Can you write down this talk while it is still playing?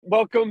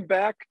welcome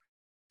back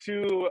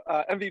to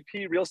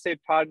MVP Real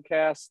Estate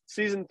Podcast,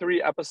 Season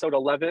 3, Episode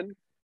 11.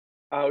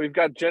 We've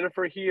got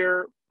Jennifer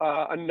here,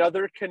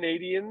 another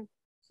Canadian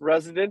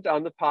resident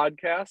on the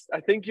podcast. I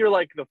think you're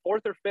like the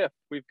fourth or fifth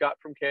we've got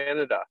from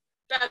Canada.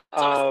 That's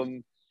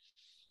awesome.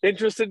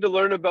 Interested to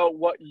learn about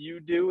what you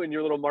do in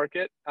your little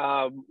market,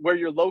 where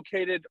you're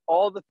located,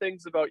 all the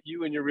things about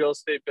you and your real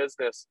estate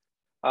business.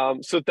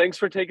 So thanks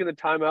for taking the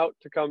time out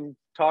to come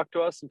talk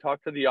to us and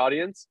talk to the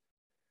audience.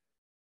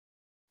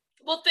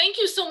 Well, thank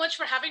you so much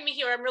for having me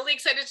here. I'm really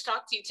excited to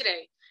talk to you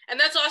today. And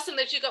that's awesome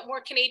that you got more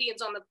Canadians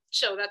on the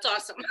show. That's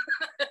awesome.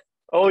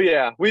 Oh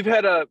yeah, we've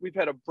had a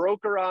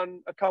broker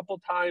on a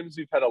couple times.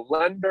 We've had a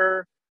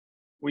lender.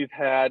 We've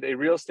had a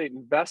real estate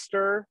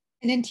investor,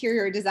 an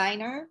interior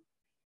design.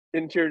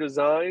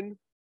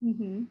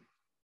 Mm-hmm.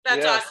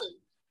 That's awesome.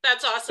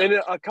 That's awesome.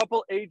 And a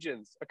couple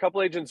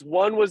agents.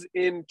 One was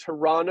in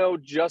Toronto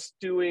just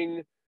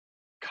doing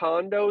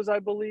condos, I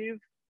believe.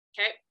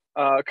 Okay.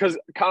 Because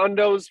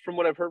condos, from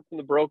what I've heard from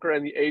the broker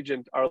and the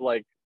agent, are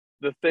like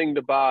the thing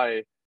to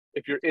buy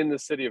if you're in the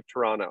city of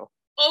Toronto.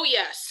 Oh,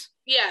 yes.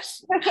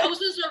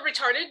 Houses are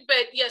retarded,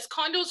 but yes,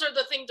 condos are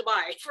the thing to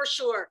buy for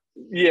sure.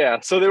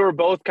 Yeah. So they were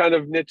both kind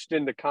of niched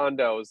into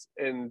condos,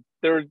 and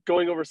they were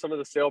going over some of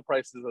the sale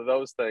prices of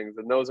those things,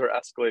 and those are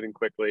escalating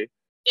quickly.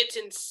 It's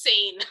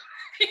insane.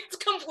 It's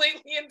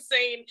completely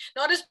insane.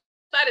 Not as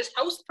bad as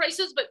house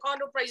prices, but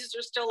condo prices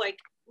are still like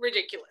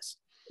ridiculous.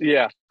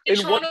 Yeah.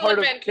 In what part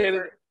of Vancouver.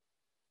 Canada?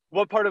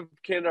 What part of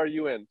Canada are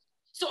you in?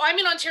 So I'm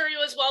in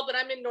Ontario as well, but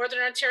I'm in Northern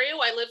Ontario.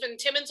 I live in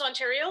Timmins,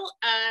 Ontario,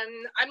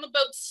 and I'm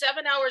about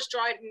 7 hours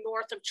drive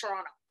north of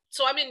Toronto.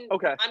 So I'm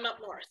up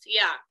north.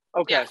 Yeah.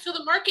 Okay. Yeah. So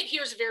the market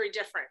here is very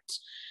different.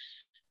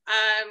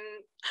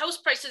 House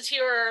prices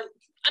here are,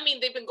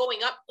 they've been going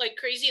up like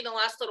crazy in the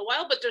last little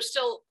while, but they're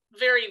still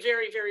very,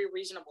 very, very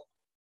reasonable.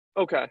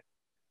 Okay.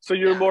 So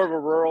you're more of a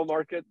rural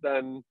market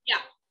than?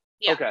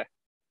 Yeah. Okay.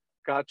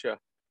 Gotcha.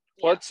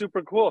 Well, that's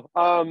super cool.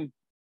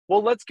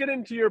 Well, let's get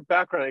into your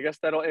background. I guess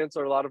that'll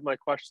answer a lot of my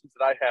questions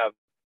that I have.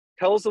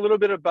 Tell us a little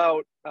bit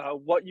about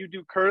what you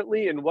do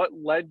currently and what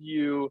led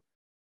you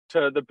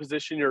to the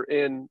position you're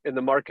in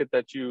the market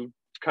that you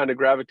kind of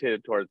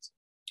gravitated towards.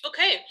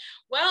 Okay.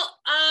 Well,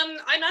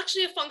 I'm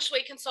actually a Feng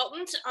Shui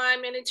consultant.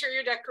 I'm an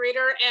interior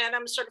decorator, and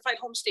I'm a certified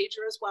home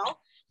stager as well.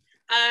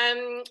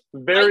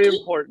 Very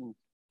important.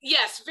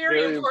 Yes,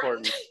 very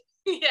important.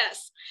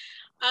 Yes.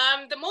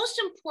 The most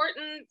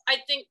important, I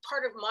think,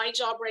 part of my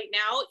job right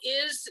now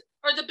is,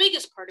 or the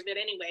biggest part of it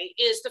anyway,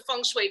 is the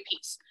Feng Shui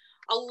piece.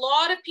 A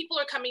lot of people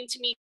are coming to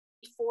me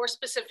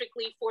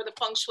specifically for the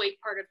Feng Shui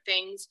part of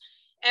things.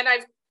 And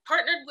I've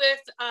partnered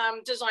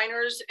with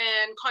designers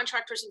and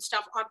contractors and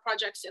stuff on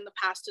projects in the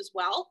past as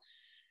well.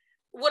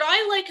 What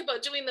I like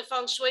about doing the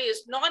Feng Shui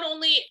is not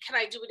only can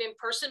I do it in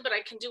person, but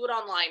I can do it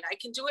online. I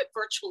can do it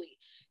virtually.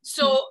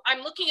 So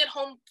I'm looking at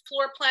home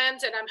floor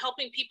plans, and I'm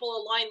helping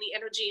people align the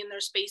energy in their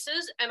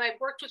spaces. And I've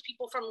worked with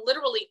people from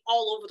literally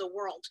all over the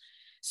world.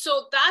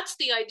 So that's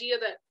the idea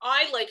that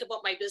I like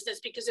about my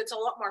business, because it's a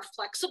lot more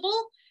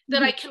flexible,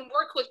 that I can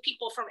work with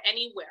people from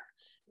anywhere.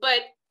 But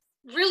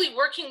really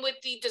working with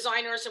the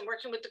designers and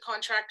working with the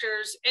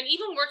contractors, and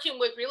even working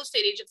with real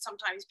estate agents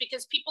sometimes,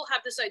 because people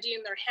have this idea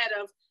in their head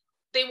of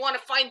they want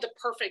to find the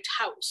perfect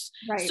house.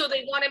 Right. So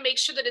they want to make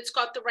sure that it's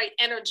got the right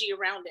energy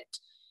around it.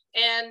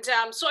 And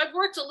so I've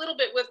worked a little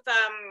bit with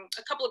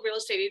a couple of real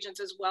estate agents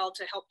as well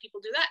to help people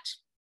do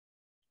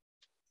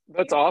that.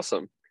 That's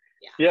awesome.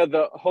 Yeah,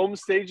 the home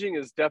staging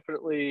is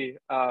definitely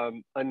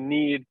a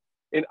need.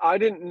 And I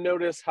didn't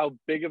notice how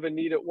big of a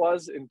need it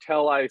was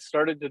until I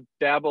started to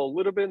dabble a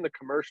little bit in the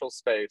commercial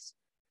space.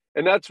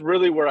 And that's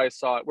really where I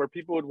saw it, where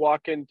people would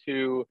walk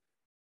into,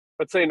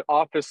 let's say, an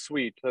office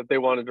suite that they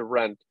wanted to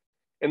rent,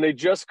 and they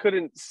just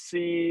couldn't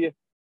see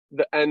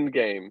the end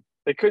game.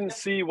 They couldn't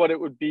see what it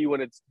would be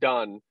when it's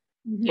done.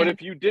 Mm-hmm. But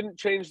if you didn't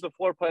change the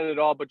floor plan at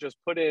all, but just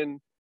put in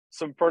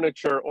some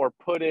furniture or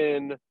put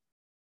in,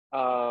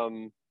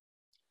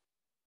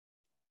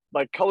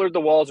 like colored the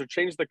walls or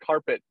changed the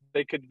carpet,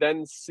 they could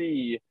then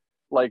see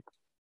like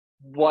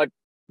what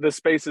the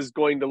space is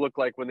going to look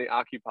like when they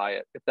occupy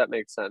it, if that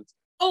makes sense.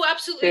 Oh,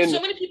 absolutely. And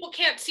so many people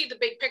can't see the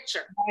big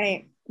picture.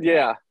 Right.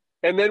 Yeah.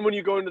 And then when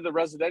you go into the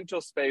residential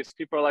space,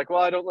 people are like,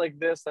 well, I don't like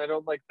this, I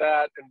don't like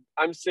that. And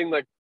I'm seeing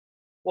like,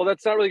 well,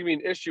 that's not really gonna be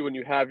an issue when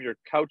you have your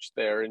couch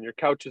there and your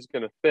couch is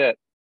gonna fit.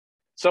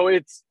 So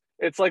it's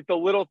like the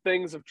little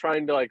things of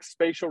trying to like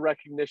spatial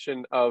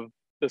recognition of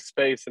the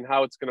space and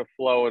how it's gonna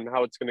flow and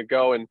how it's gonna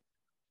go. And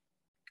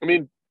I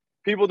mean,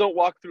 people don't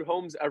walk through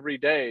homes every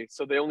day,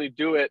 so they only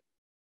do it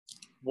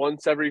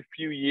once every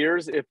few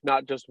years, if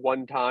not just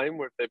one time,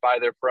 where they buy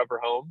their forever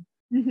home.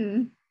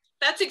 Mm-hmm.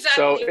 That's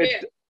exactly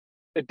it.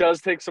 It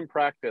does take some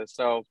practice.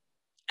 So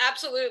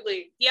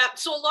absolutely. Yeah.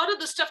 So a lot of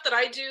the stuff that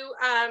I do,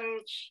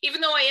 even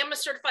though I am a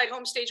certified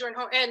home stager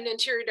and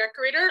interior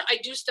decorator, I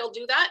do still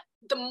do that.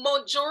 The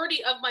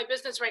majority of my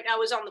business right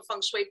now is on the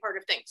Feng Shui part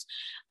of things.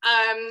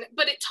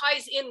 But it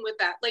ties in with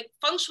that. Like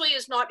Feng Shui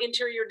is not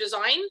interior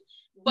design,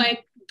 but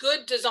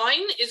good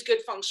design is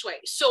good feng shui.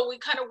 So we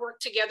kind of work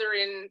together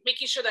in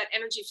making sure that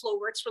energy flow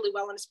works really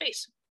well in a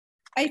space.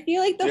 I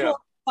feel like the whole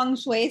feng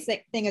shui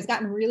thing has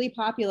gotten really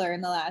popular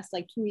in the last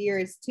like 2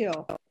 years too.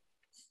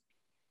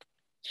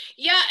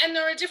 Yeah, and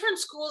there are different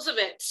schools of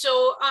it.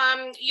 So,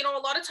 you know,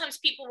 a lot of times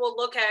people will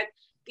look at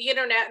the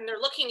internet and they're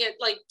looking at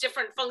like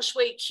different feng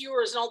shui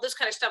cures and all this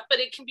kind of stuff, but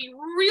it can be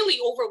really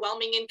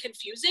overwhelming and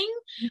confusing.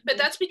 But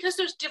that's because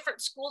there's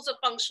different schools of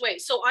feng shui.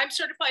 So I'm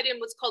certified in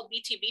what's called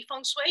BTB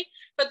feng shui,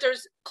 but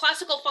there's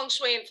classical feng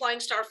shui and flying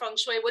star feng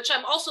shui, which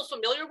I'm also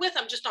familiar with.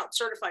 I'm just not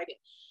certified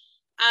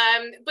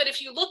in. But if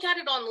you look at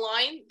it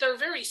online, they're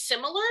very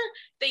similar.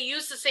 They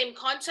use the same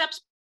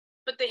concepts,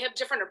 but they have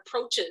different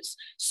approaches.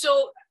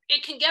 So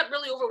it can get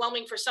really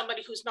overwhelming for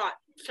somebody who's not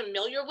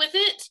familiar with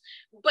it,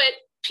 but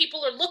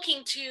people are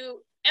looking to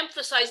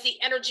emphasize the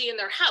energy in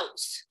their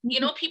house. You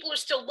know, people are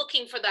still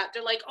looking for that.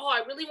 They're like, oh,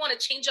 I really want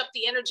to change up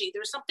the energy.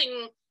 There's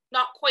something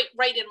not quite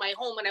right in my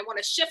home and I want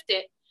to shift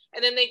it.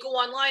 And then they go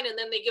online and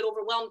then they get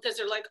overwhelmed because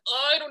they're like,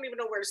 oh, I don't even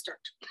know where to start,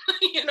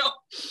 you know?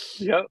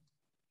 Yep.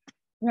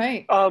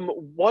 Right.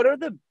 What are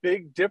the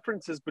big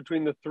differences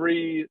between the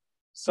three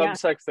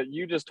subsects that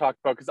you just talked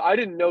about? Because I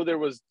didn't know there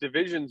was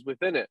divisions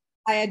within it.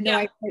 I had no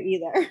idea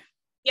either.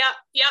 Yeah.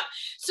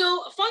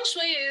 So feng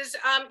shui is,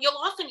 you'll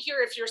often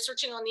hear, if you're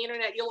searching on the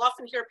internet, you'll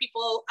often hear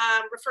people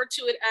refer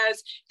to it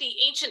as the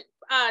ancient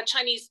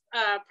Chinese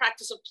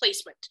practice of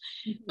placement.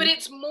 But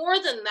it's more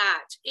than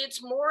that.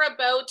 It's more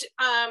about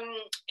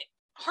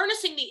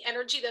harnessing the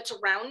energy that's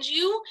around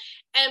you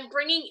and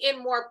bringing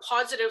in more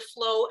positive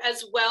flow,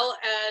 as well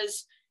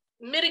as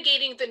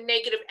mitigating the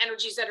negative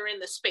energies that are in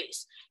the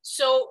space.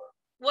 So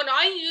when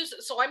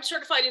I'm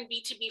certified in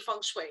BTB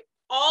feng shui.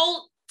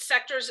 All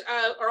sectors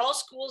or all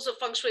schools of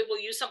feng shui will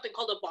use something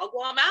called a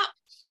bagua map.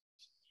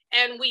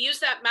 And we use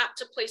that map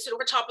to place it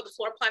over top of the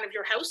floor plan of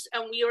your house.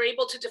 And we are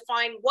able to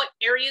define what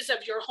areas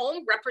of your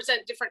home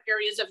represent different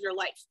areas of your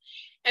life.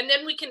 And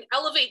then we can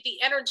elevate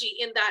the energy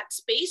in that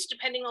space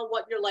depending on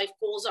what your life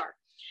goals are.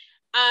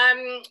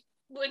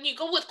 When you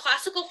go with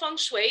classical feng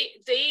shui,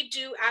 they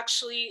do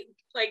actually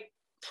like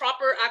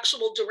proper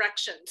actual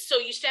directions. So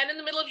you stand in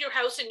the middle of your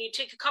house and you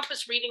take a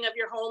compass reading of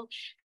your home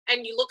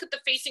and you look at the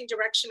facing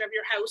direction of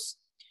your house.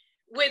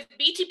 With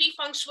BTB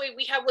feng shui,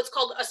 we have what's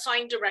called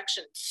assigned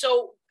directions.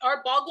 So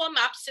our bagua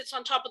map sits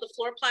on top of the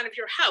floor plan of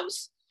your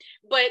house,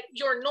 but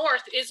your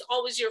north is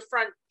always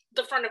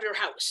the front of your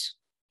house.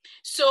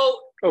 So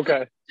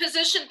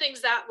position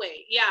things that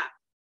way. Yeah.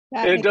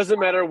 And it doesn't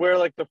matter where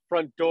like the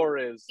front door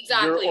is.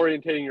 Exactly. You're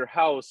orientating your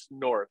house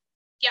north.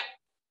 Yeah.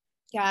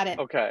 Got it.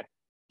 Okay.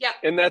 Yeah.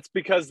 And that's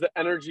because the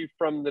energy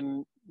from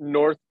the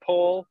North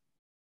Pole.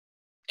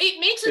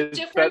 It makes a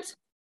difference.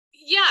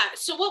 Yeah.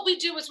 So what we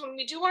do is when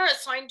we do our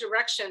assigned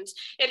directions,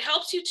 it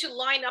helps you to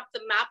line up the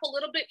map a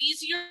little bit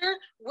easier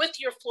with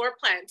your floor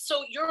plan.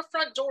 So your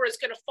front door is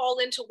going to fall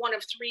into one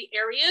of three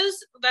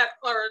areas that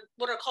are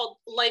what are called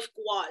life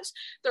guas.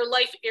 They're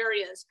life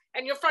areas.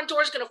 And your front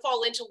door is going to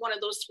fall into one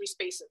of those three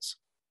spaces.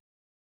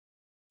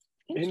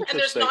 Interesting. And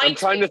there's 9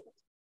 spaces.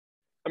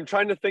 I'm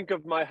trying to think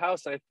of my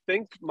house. I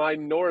think my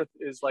north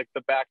is like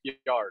the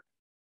backyard.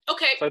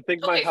 Okay. So I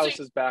think my house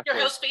is backwards.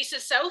 Your house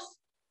faces south?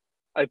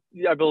 I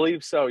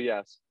believe so,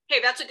 yes.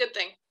 Okay, that's a good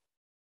thing.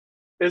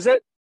 Is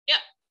it? Yeah.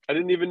 I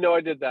didn't even know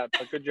I did that,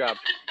 but good job.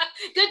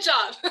 Good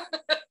job.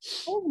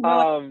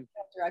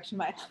 Direction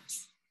my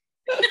house.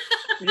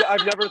 Yeah,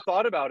 I've never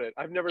thought about it.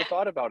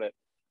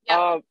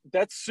 Yeah.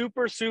 That's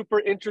super,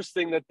 super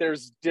interesting that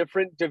there's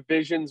different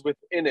divisions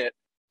within it.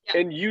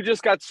 Yeah. And you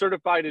just got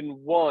certified in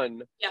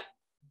one. Yeah.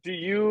 Do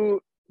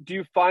you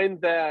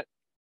find that,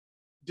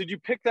 did you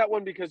pick that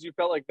one because you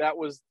felt like that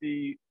was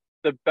the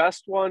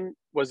best one?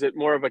 Was it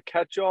more of a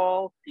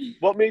catch-all?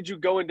 What made you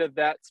go into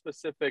that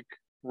specific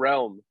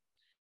realm?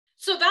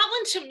 So that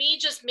one to me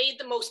just made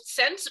the most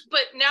sense,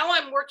 but now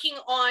I'm working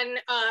on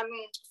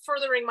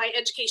furthering my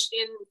education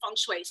in feng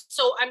shui.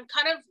 So I'm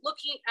kind of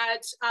looking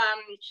at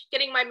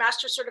getting my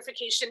master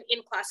certification in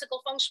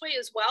classical feng shui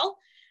as well.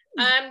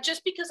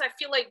 Just because I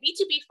feel like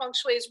BTB feng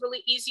shui is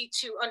really easy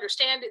to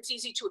understand. It's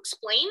easy to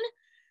explain.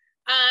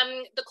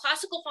 The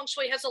classical feng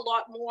shui has a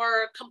lot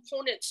more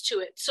components to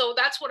it. So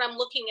that's what I'm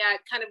looking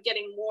at, kind of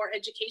getting more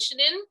education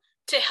in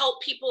to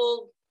help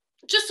people,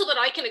 just so that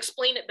I can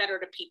explain it better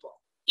to people.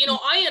 You know,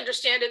 I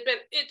understand it, but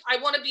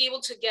I want to be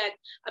able to get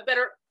a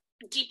better,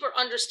 deeper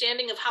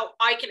understanding of how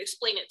I can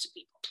explain it to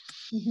people.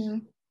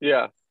 Mm-hmm.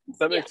 Yeah,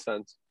 that makes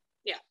sense.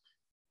 Yeah.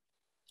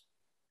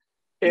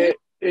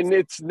 And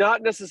it's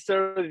not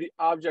necessarily the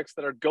objects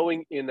that are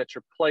going in that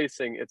you're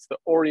placing, it's the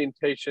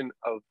orientation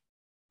of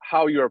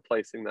how you're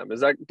placing them.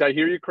 Did I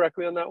hear you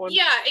correctly on that one?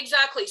 Yeah,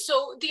 exactly.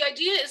 So the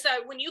idea is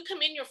that when you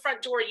come in your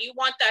front door, you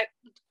want that,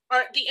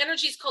 the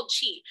energy is called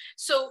chi.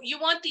 So you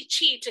want the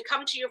chi to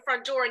come to your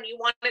front door and you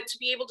want it to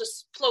be able to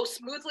flow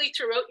smoothly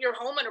throughout your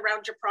home and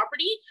around your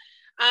property.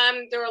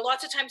 There are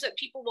lots of times that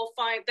people will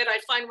find, that I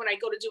find when I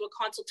go to do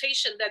a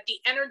consultation, that the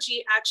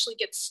energy actually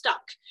gets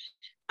stuck.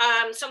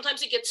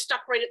 Sometimes it gets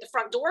stuck right at the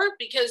front door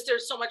because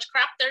there's so much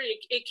crap there,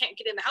 it can't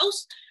get in the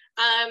house.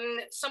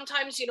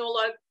 Sometimes, you know,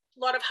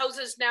 lot of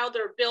houses now,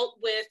 they're built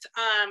with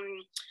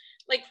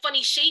like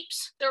funny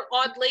shapes. They're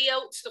odd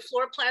layouts. The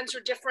floor plans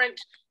are different.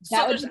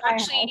 So there's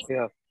actually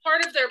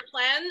part of their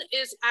plan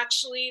is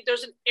actually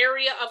there's an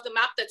area of the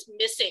map that's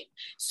missing.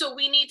 So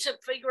we need to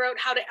figure out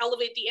how to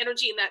elevate the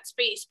energy in that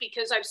space,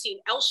 because I've seen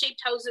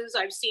L-shaped houses.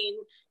 I've seen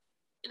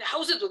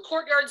houses with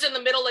courtyards in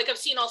the middle. Like I've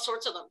seen all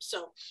sorts of them.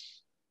 So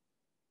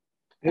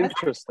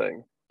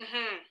interesting.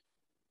 Mm-hmm.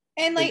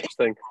 And like,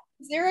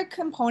 is there a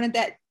component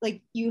that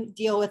like you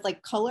deal with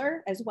like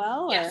color as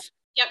well? Or? Yes.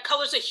 Yeah.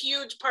 Color's a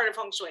huge part of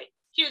Feng Shui.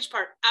 Huge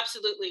part.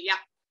 Absolutely. Yeah.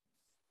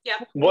 Yeah.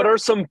 What are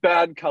some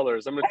bad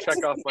colors? I'm going to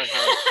check off my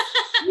house.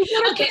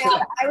 Okay, so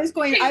I was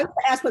going to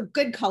ask what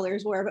good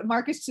colors were, but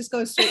Marcus just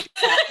goes straight.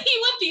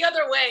 He went the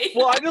other way.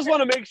 Well, I just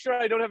want to make sure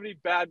I don't have any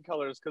bad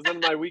colors, because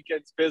then my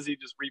weekend's busy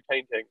just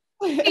repainting.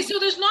 Okay, so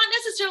there's not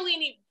necessarily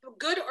any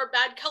good or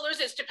bad colors.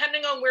 It's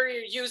depending on where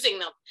you're using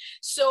them.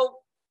 So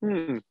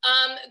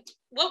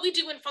what we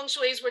do in Feng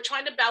Shui is we're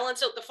trying to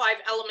balance out the 5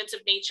 elements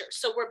of nature.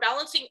 So we're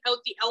balancing out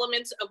the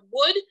elements of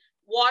wood,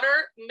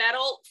 water,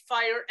 metal,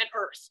 fire, and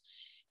earth.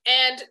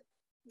 And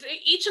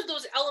each of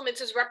those elements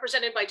is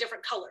represented by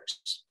different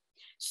colors.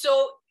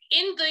 So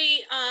in the,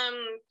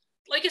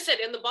 like I said,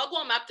 in the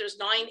Bagua map, there's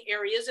 9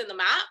 areas in the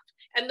map,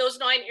 and those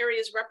 9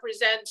 areas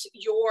represent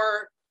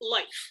your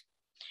life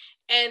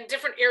and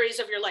different areas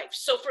of your life.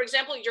 So for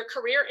example, your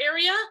career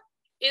area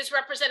is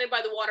represented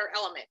by the water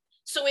element.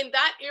 So in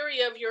that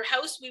area of your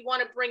house, we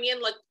want to bring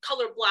in like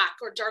color black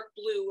or dark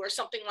blue or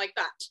something like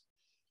that.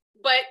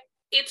 But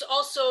it's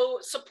also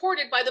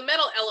supported by the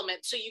metal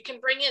element. So you can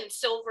bring in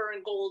silver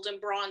and gold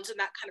and bronze and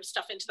that kind of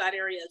stuff into that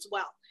area as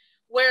well.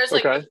 Whereas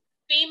like the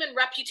fame and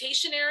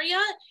reputation area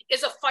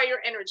is a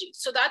fire energy.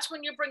 So that's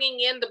when you're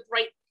bringing in the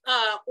bright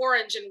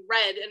orange and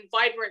red and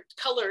vibrant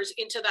colors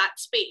into that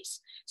space.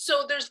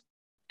 So there's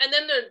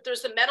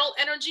the metal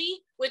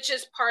energy, which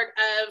is part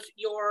of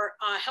your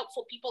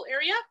helpful people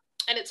area.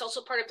 And it's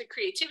also part of the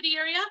creativity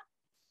area.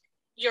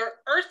 Your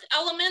earth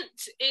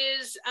element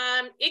is,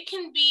 it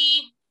can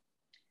be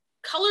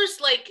colors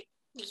like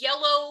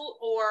yellow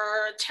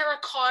or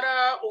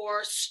terracotta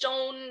or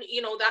stone,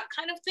 you know, that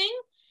kind of thing.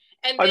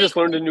 And I just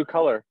learned a new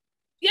color.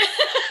 Yeah,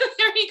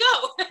 there you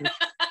go.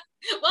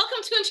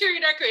 Welcome to interior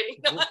decorating.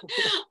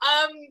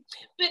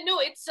 But no,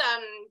 it's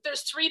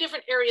there's 3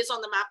 different areas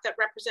on the map that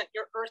represent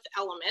your earth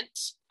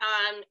element.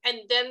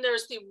 And then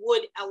there's the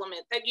wood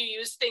element that you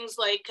use things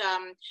like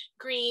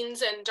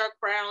greens and dark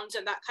browns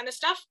and that kind of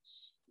stuff.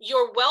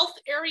 Your wealth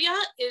area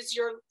is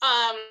your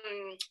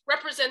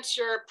represents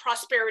your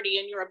prosperity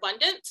and your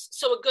abundance.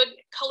 So a good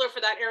color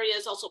for that area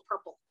is also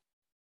purple.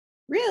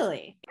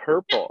 Really?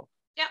 Purple.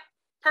 Yeah.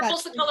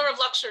 Purple's the color of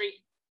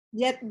luxury.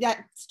 Yeah,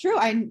 that's true.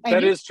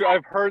 That is true.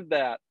 I've heard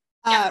that.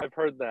 I've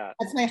heard that.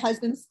 That's my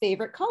husband's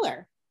favorite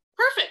color.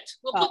 Perfect.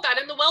 We'll put that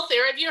in the wealth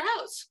area of your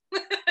house.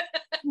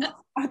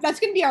 That's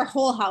going to be our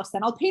whole house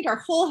then. I'll paint our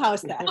whole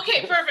house then.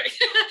 Okay,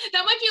 perfect.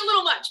 That might be a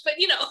little much, but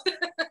you know.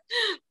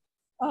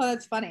 Oh,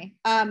 that's funny.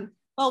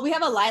 Well, we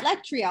have a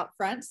lilac tree out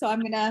front, so I'm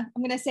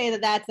gonna say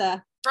that's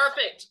a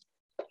perfect.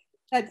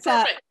 That's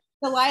perfect.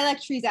 The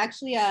lilac tree is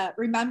actually a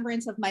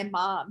remembrance of my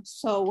mom.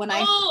 So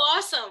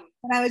awesome.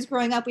 When I was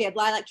growing up, we had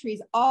lilac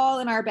trees all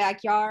in our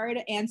backyard,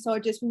 and so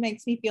it just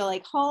makes me feel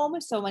like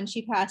home. So when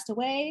she passed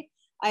away,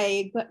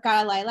 I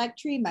got a lilac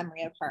tree in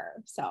memory of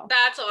her. So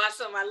that's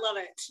awesome. I love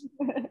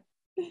it.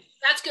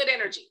 That's good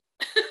energy.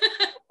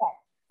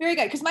 Very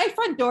good, because my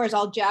front door is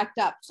all jacked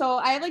up. So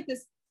I have like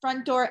this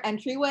front door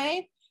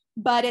entryway,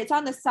 but it's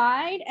on the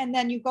side, and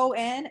then you go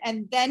in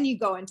and then you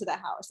go into the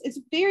house. It's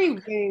very,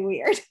 very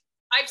weird.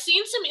 I've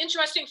seen some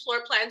interesting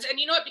floor plans, and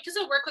you know what, because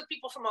I work with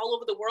people from all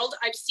over the world,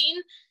 I've seen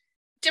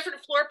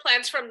different floor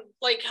plans from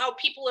like how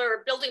people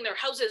are building their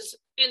houses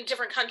in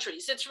different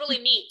countries. It's really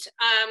neat.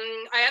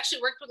 I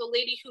actually worked with a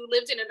lady who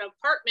lived in an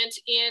apartment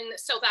in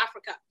South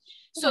Africa.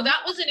 So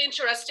that was an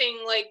interesting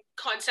like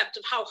concept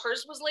of how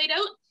hers was laid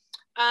out.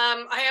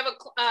 I have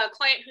a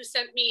client who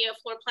sent me a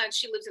floor plan.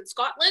 She lives in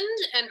Scotland,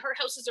 and her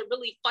houses are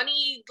really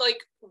funny, like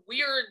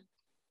weird.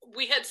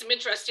 We had some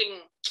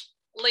interesting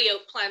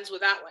layout plans with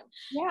that one.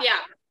 Yeah.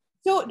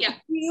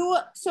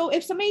 So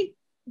if somebody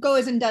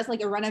goes and does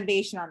like a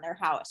renovation on their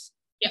house,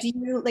 do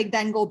you like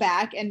then go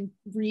back and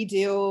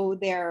redo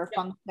their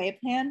feng shui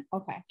plan?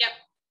 Okay. Yep.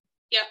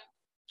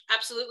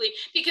 Absolutely.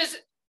 Because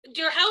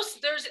your house,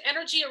 there's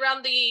energy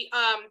around the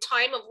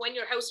time of when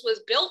your house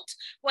was built,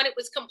 when it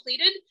was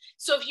completed.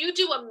 So if you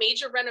do a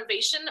major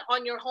renovation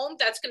on your home,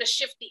 that's going to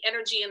shift the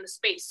energy in the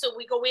space. So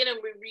we go in and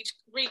we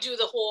redo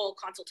the whole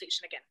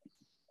consultation again.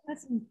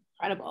 That's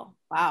incredible.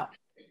 Wow.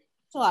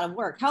 It's a lot of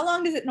work. How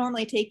long does it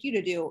normally take you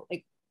to do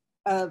like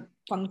a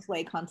feng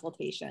shui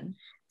consultation?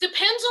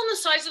 Depends on the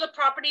size of the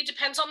property,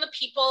 depends on the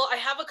people. I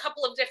have a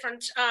couple of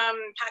different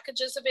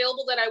packages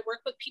available that I work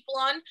with people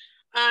on.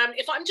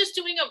 If I'm just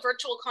doing a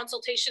virtual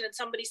consultation and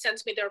somebody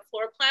sends me their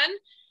floor plan,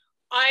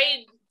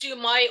 I do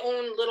my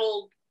own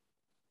little,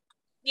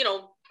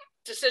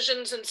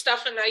 decisions and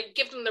stuff, and I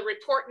give them the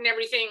report and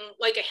everything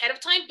like ahead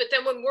of time. But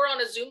then when we're on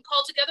a Zoom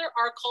call together,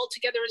 our call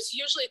together is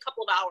usually a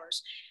couple of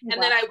hours.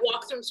 And then I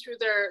walk them through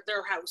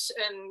their house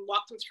and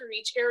walk them through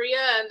each area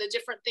and the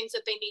different things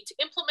that they need to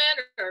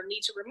implement or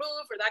need to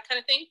remove or that kind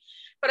of thing.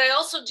 But I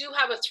also do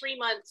have a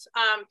 3-month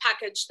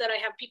package that I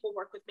have people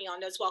work with me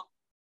on as well.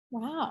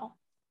 Wow.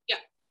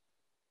 Yeah.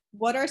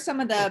 What are some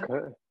of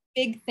the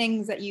big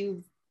things that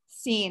you've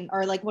seen,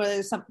 or like what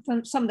are some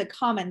of the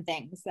common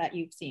things that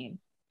you've seen?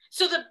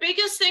 So the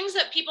biggest things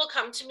that people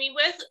come to me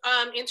with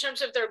in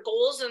terms of their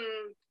goals and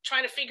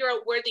trying to figure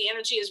out where the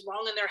energy is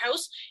wrong in their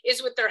house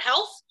is with their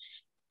health,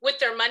 with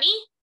their money,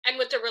 and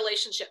with their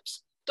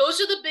relationships.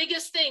 Those are the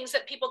biggest things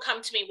that people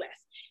come to me with.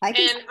 I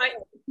think it's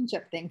a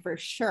relationship thing for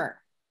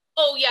sure.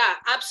 Oh yeah,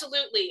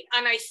 absolutely.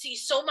 And I see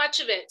so much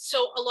of it.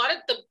 So a lot of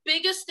the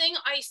biggest thing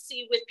I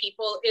see with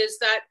people is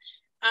that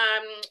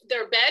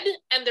their bed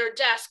and their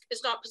desk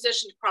is not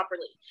positioned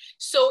properly.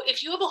 So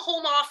if you have a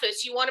home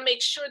office, you want to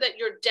make sure that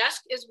your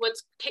desk is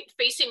what's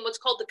facing what's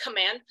called the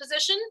command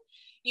position.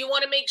 You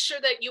want to make sure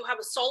that you have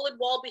a solid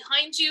wall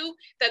behind you,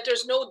 that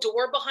there's no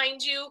door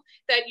behind you,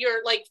 that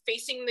you're like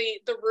facing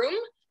the room.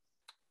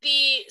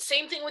 The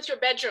same thing with your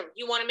bedroom.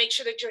 You want to make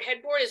sure that your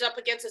headboard is up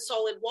against a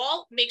solid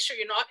wall. Make sure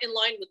you're not in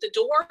line with the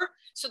door.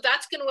 So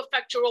that's going to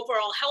affect your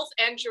overall health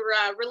and your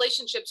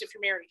relationships if you're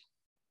married.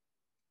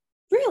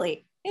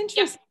 Really?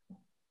 Interesting.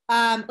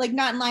 Yeah. Like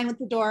not in line with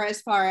the door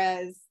as far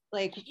as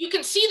like... You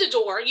can see the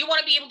door. You want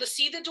to be able to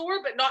see the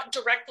door, but not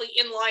directly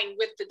in line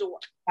with the door.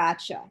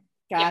 Gotcha.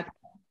 Yeah.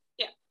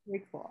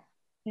 Very cool.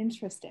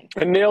 Interesting.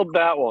 I nailed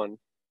that one.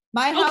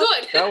 My house,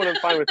 good. That one I'm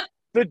fine with.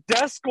 The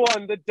desk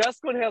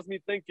one has me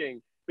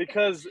thinking,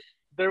 because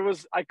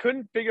I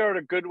couldn't figure out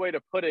a good way to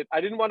put it.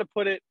 I didn't want to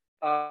put it,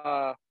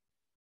 what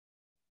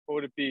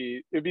would it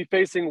be? It'd be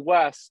facing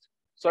west.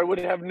 So I would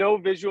have no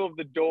visual of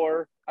the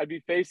door. I'd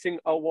be facing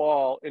a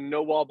wall and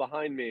no wall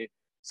behind me.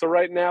 So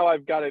right now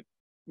I've got it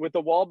with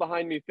the wall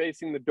behind me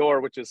facing the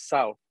door, which is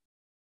south.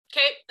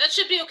 Okay, that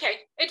should be okay.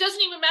 It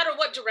doesn't even matter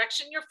what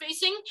direction you're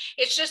facing.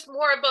 It's just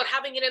more about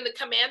having it in the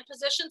command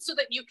position so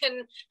that you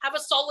can have a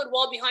solid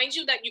wall behind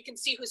you that you can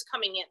see who's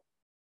coming in.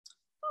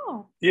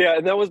 Oh. Yeah,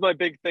 and that was my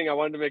big thing. I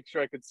wanted to make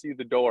sure I could see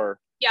the door.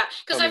 Yeah,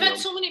 because I've had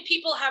so many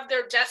people have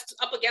their desks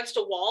up against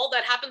a wall.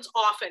 That happens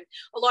often.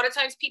 A lot of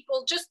times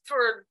people, just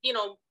for,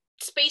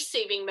 space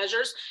saving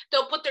measures,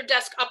 they'll put their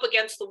desk up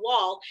against the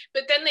wall,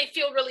 but then they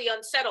feel really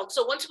unsettled.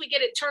 So once we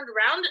get it turned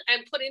around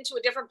and put into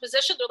a different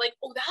position, they're like,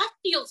 oh, that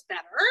feels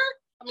better.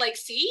 I'm like,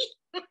 see?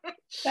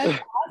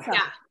 That's awesome.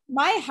 Yeah.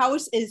 My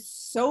house is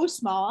so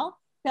small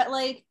that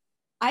like,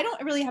 I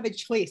don't really have a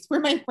choice where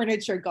my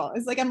furniture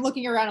goes. Like I'm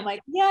looking around, I'm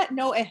like, yeah,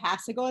 no, it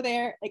has to go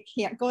there. It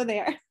can't go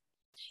there.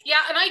 Yeah,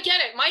 and I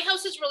get it. My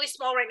house is really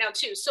small right now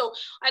too. So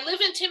I live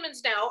in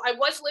Timmins now. I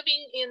was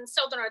living in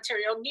Southern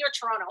Ontario near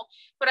Toronto,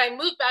 but I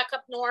moved back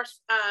up north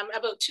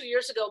about 2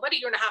 years ago, about a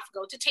year and a half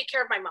ago, to take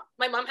care of my mom.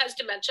 My mom has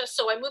dementia,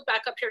 so I moved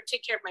back up here to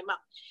take care of my mom.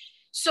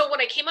 So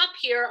when I came up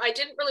here, I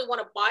didn't really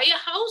want to buy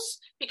a house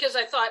because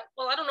I thought,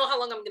 well, I don't know how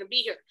long I'm going to be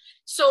here.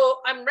 So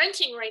I'm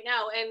renting right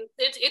now, and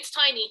it's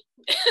tiny.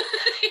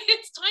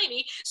 It's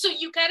tiny. So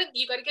you gotta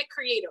get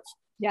creative.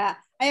 Yeah,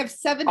 I have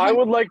 7. I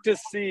would like to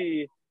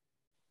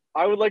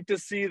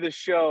see the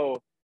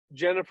show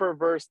Jennifer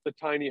versus the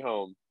Tiny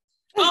Home.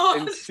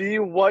 And see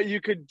what you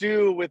could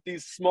do with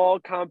these small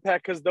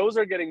compact, because those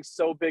are getting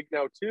so big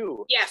now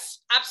too.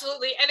 Yes,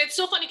 absolutely. And it's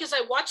so funny because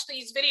I watch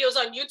these videos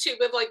on YouTube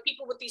of like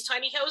people with these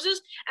tiny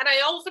houses, and I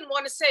often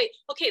want to say,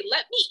 okay,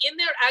 let me in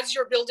there as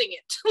you're building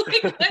it.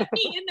 Like, let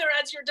me in there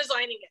as you're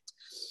designing it.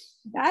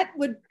 That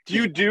would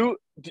be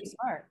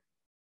smart.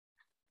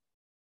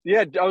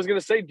 Yeah, I was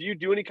gonna say, do you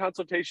do any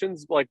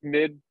consultations like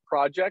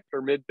mid-project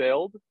or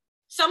mid-build?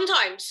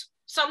 Sometimes.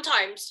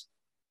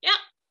 Yeah,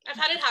 I've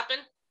had it happen.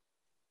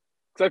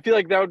 Because I feel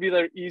like that would be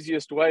the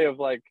easiest way of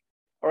like,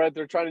 all right,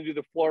 they're trying to do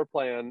the floor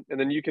plan, and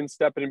then you can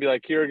step in and be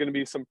like, here are going to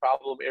be some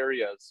problem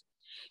areas.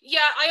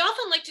 Yeah, I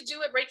often like to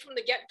do it right from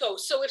the get-go.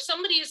 So if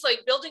somebody is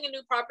like building a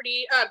new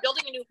property,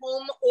 building a new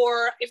home,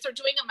 or if they're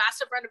doing a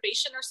massive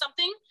renovation or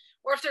something,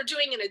 or if they're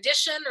doing an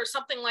addition or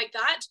something like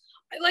that,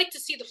 I like to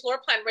see the floor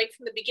plan right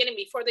from the beginning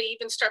before they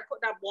even start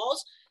putting up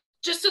walls,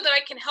 just so that I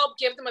can help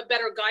give them a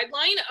better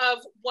guideline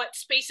of what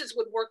spaces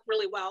would work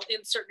really well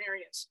in certain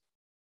areas.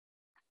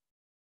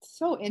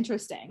 So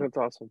interesting. That's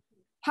awesome.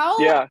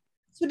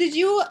 So did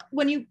you,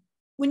 when you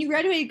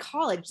graduated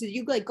college, did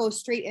you like go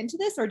straight into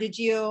this, or did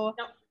you?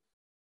 No.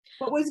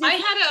 What was I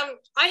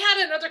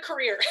had another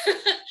career.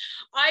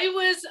 I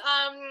was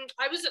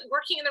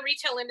working in the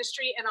retail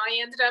industry, and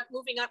I ended up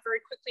moving up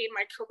very quickly in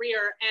my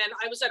career. And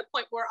I was at a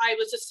point where I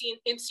was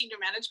in senior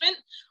management.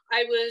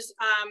 I was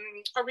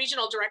a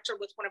regional director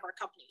with one of our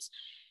companies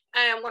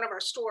and one of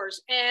our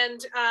stores.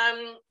 And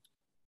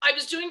I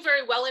was doing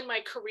very well in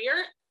my career.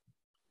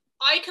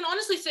 I can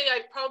honestly say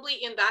I probably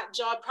in that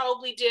job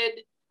probably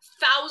did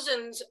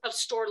thousands of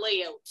store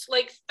layouts,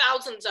 like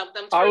thousands of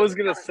them. I was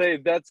going to say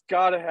that's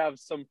got to have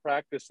some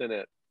practice in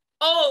it.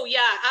 Oh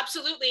yeah,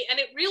 absolutely. And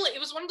it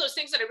was one of those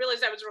things that I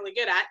realized I was really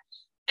good at.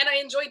 and I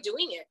enjoyed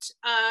doing it.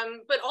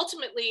 But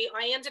ultimately,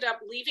 I ended up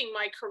leaving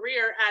my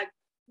career at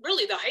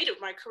really the height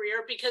of my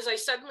career because I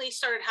suddenly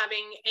started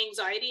having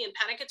anxiety and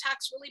panic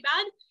attacks really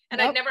bad.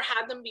 And I'd never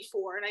had them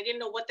before. And I didn't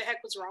know what the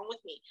heck was wrong with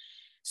me.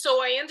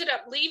 So I ended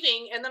up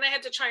leaving, and then I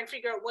had to try and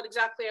figure out what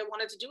exactly I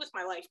wanted to do with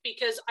my life,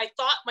 because I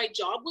thought my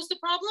job was the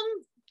problem.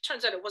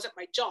 Turns out it wasn't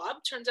my job.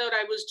 Turns out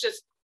I was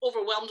just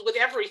overwhelmed with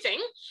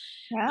everything.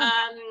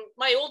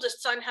 My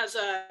oldest son has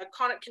a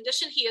chronic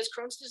condition. He has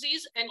Crohn's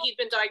disease, and he'd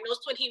been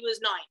diagnosed when he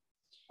was 9.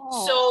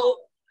 So,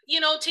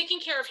 you know, taking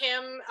care of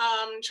him,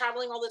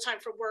 traveling all the time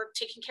for work,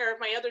 taking care of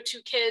my other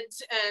 2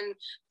 kids and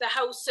the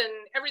house and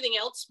everything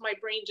else, my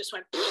brain just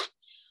went,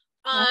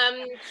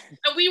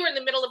 and we were in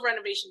the middle of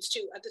renovations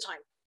too at the time.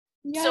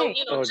 Yikes. So,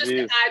 you know, just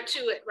to add to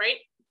it, right?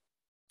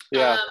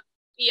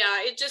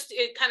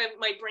 It kind of,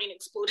 my brain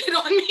exploded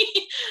on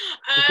me.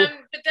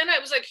 But then I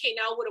was like, hey,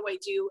 now what do I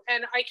do?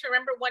 And I can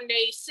remember one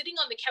day sitting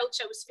on the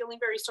couch, I was feeling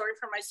very sorry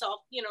for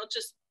myself, you know,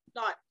 just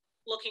not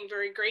looking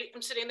very great.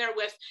 I'm sitting there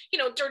with, you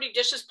know, dirty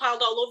dishes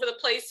piled all over the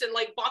place and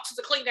like boxes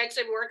of Kleenex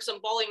everywhere because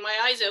I'm bawling my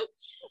eyes out.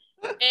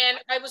 And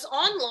I was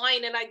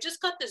online, and I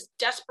just got this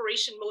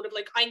desperation mode of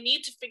like, I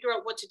need to figure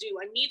out what to do.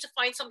 I need to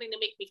find something to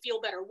make me feel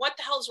better. What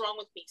the hell's wrong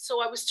with me?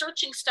 So I was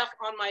searching stuff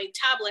on my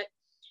tablet,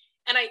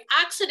 and I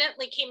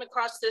accidentally came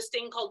across this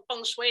thing called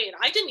Feng Shui, and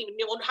I didn't even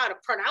know how to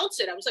pronounce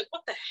it. I was like,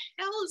 what the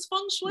hell is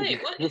Feng Shui?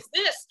 What is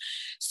this?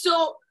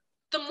 So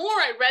the more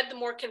I read, the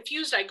more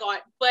confused I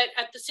got. But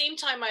at the same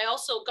time, I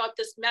also got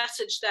this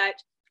message that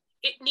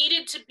it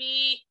needed to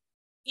be,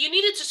 you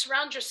needed to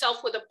surround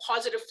yourself with a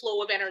positive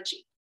flow of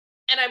energy.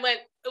 And I went,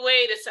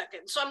 wait a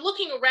second. So I'm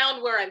looking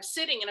around where I'm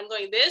sitting, and I'm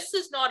going, this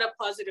is not a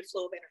positive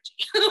flow of energy.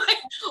 Like,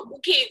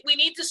 okay, we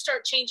need to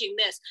start changing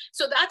this.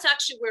 So that's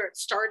actually where it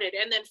started.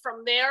 And then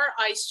from there,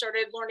 I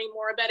started learning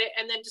more about it,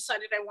 and then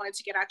decided I wanted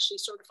to get actually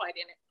certified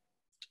in it.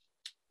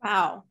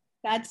 Wow.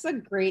 That's a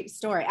great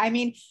story. I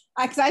mean,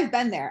 because I've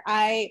been there.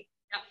 I've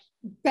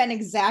been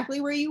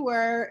exactly where you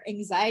were,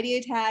 anxiety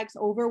attacks,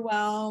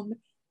 overwhelmed,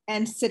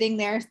 and sitting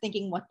there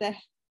thinking, what the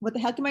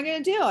heck am I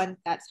going to do? And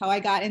that's how I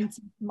got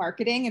into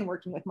marketing and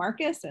working with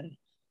Marcus and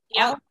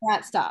all of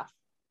that stuff.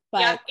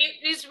 But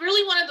it is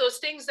really one of those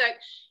things that,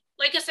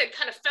 like I said,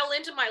 kind of fell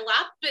into my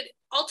lap, but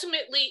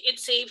ultimately it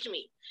saved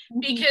me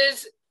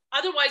because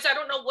otherwise I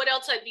don't know what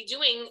else I'd be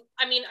doing.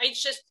 I mean,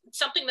 it's just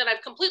something that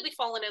I've completely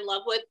fallen in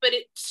love with, but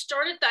it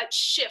started that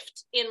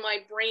shift in my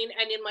brain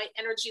and in my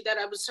energy that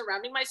I was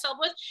surrounding myself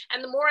with.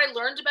 And the more I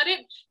learned about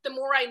it, the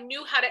more I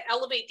knew how to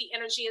elevate the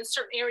energy in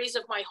certain areas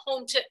of my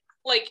home to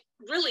like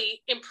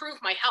really improve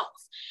my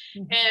health.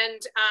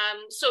 And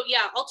so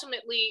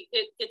ultimately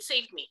it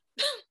saved me.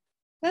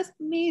 That's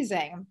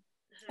amazing.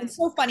 It's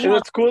so funny. And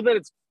it's cool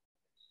that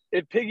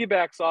it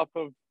piggybacks off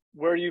of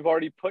where you've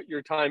already put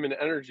your time and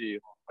energy.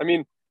 I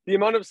mean, the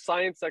amount of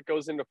science that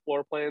goes into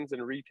floor plans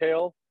and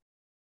retail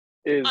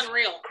is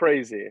unreal.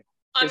 Crazy.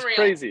 It's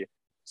crazy.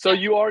 So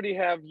you already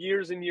have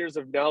years and years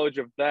of knowledge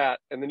of that,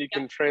 and then you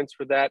can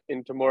transfer that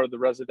into more of the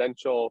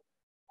residential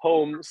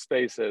home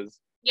spaces.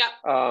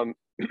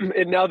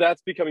 And now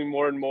that's becoming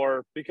more and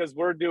more, because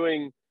we're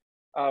doing,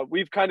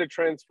 we've kind of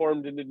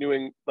transformed into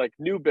doing like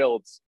new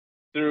builds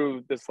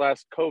through this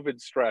last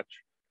COVID stretch.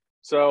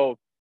 So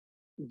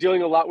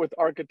dealing a lot with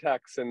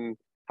architects and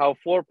how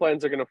floor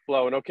plans are going to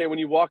flow. And okay, when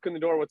you walk in the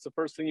door, what's the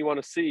first thing you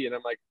want to see? And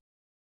I'm like,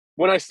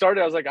 when I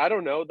started, I was like, I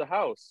don't know, the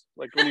house.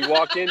 Like when you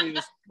walk in, you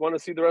just want to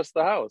see the rest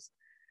of the house.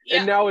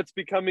 And now it's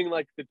becoming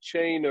like the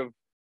chain of,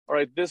 all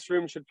right, this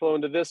room should flow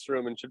into this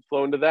room and should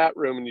flow into that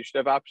room, and you should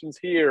have options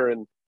here.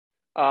 And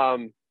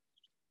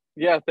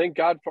thank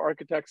God for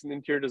architects and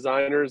interior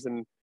designers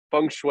and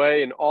Feng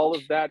Shui and all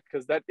of that,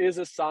 because that is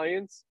a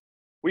science.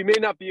 We may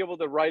not be able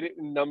to write it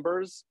in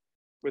numbers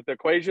with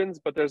equations,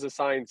 but there's a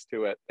science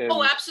to it. And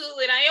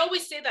absolutely. And I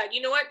always say that,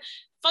 you know what?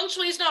 Feng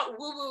Shui is not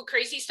woo-woo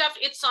crazy stuff.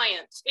 It's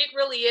science. It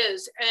really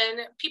is.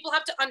 And people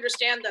have to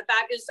understand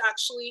that is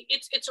actually,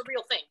 it's a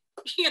real thing,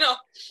 you know?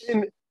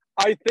 And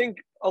I think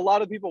a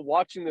lot of people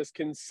watching this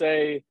can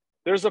say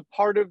there's a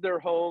part of their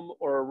home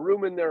or a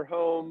room in their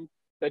home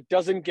that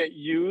doesn't get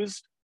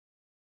used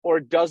or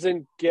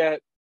doesn't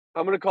get,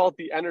 I'm going to call it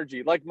the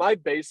energy. Like my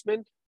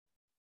basement,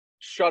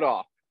 shut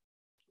off.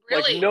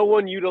 Really? Like no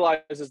one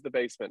utilizes the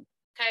basement.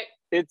 Okay.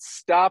 It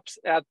stops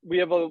at, we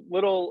have a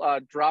little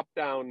drop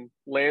down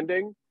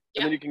landing,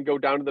 and then you can go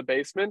down to the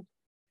basement,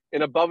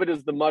 and above it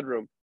is the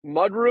mudroom.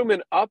 Mudroom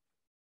and up,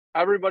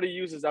 everybody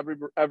uses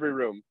every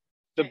room.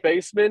 The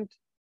basement,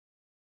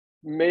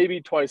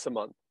 maybe twice a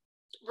month.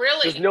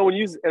 Really? Because no one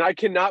uses, and I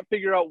cannot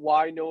figure out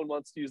why no one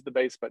wants to use the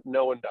basement.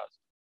 No one does.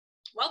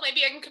 Well,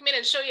 maybe I can come in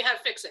and show you how to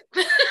fix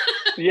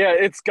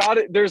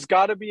it. There's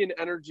got to be an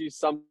energy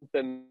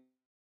something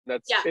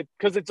that's it,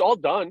 because it's all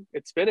done.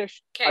 It's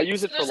finished. Okay. I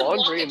use it for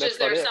laundry, and that's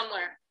about it.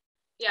 Somewhere.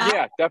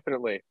 Yeah,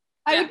 definitely.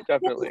 I would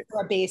definitely kill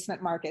for a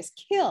basement, Marcus.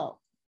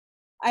 Kill.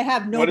 I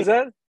have no. What is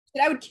that?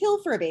 I would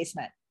kill for a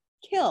basement.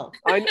 Kill.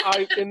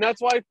 I and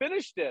that's why I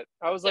finished it.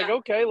 I was like,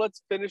 okay,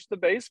 let's finish the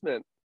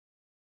basement.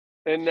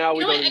 And now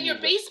we don't. And your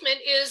basement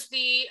is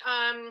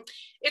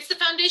it's the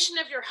foundation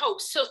of your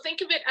house. So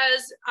think of it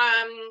as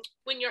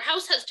when your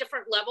house has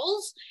different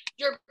levels,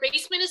 your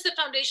basement is the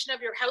foundation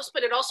of your house,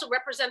 but it also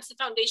represents the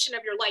foundation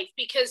of your life.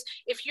 Because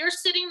if you're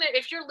sitting there,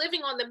 if you're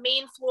living on the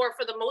main floor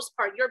for the most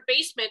part, your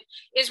basement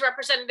is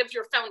representative of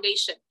your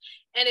foundation.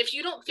 And if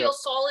you don't feel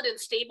solid and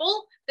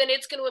stable, then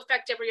it's going to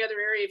affect every other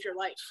area of your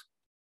life.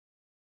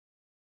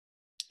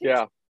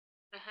 Yeah.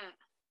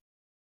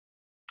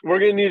 We're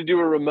going to need to do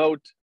a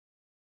remote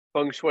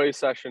Feng Shui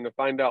session to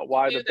find out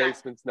why the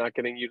basement's not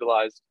getting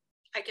utilized.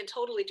 I can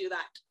totally do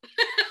that.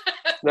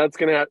 That's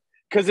going to happen.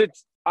 Because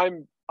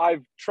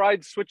I've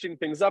tried switching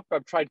things up.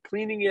 I've tried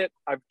cleaning it.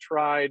 I've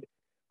tried,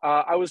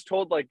 I was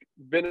told like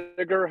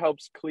vinegar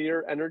helps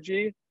clear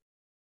energy.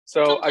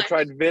 So I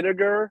tried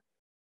vinegar.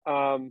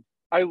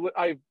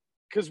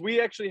 Because we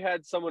actually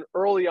had someone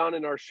early on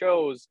in our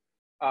shows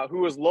who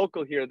was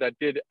local here that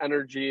did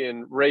energy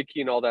and Reiki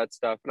and all that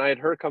stuff. And I had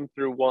her come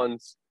through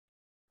once.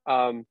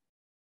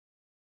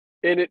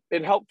 And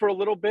it helped for a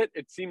little bit.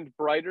 It seemed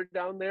brighter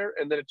down there,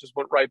 and then it just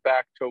went right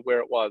back to where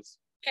it was.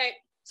 Okay.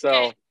 So.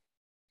 Okay.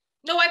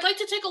 No, I'd like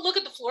to take a look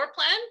at the floor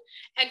plan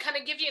and kind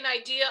of give you an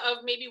idea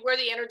of maybe where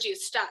the energy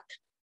is stuck.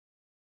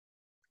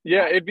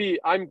 Yeah,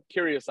 I'm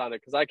curious on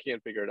it because I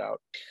can't figure it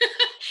out.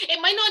 It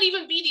might not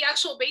even be the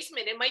actual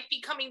basement. It might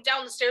be coming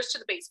down the stairs to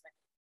the basement.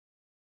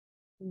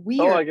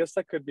 Weird. Oh, I guess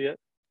that could be it.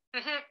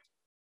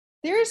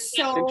 There's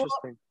so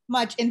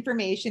much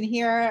information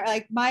here.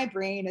 Like my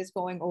brain is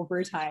going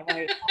overtime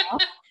right now.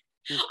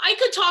 I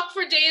could talk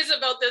for days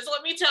about this,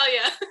 let me tell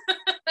you.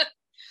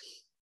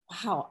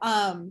 Wow.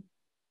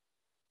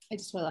 I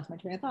just lost my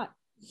train of thought.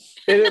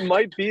 And it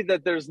might be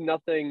that there's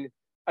nothing,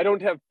 I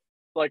don't have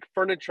like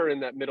furniture in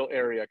that middle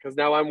area because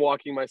now I'm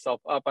walking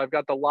myself up. I've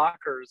got the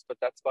lockers, but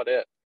that's about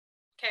it.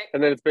 Okay.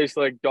 And then it's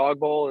basically like dog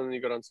bowl and then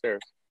you go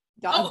downstairs.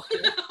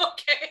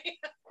 Okay.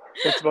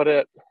 That's about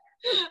it.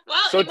 Well,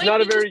 so it's not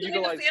a very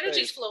utilized the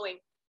energy's space. Flowing.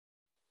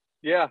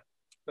 Yeah,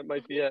 that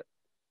might be it.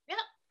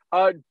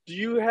 Yeah. Do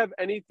you have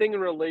anything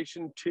in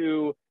relation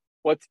to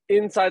what's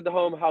inside the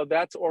home, how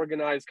that's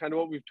organized, kind of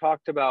what we've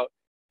talked about,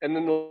 and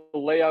then the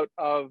layout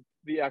of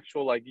the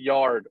actual like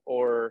yard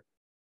or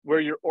where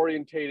you're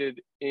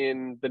orientated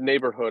in the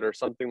neighborhood or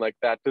something like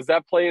that? Does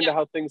that play into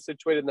how things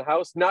situated in the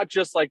house? Not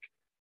just like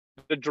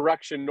the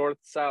direction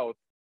north-south,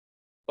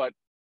 but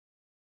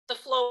the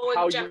flow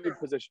how you would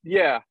position.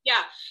 Yeah,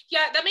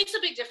 that makes a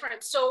big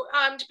difference. So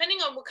depending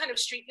on what kind of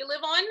street you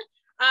live on,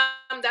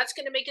 that's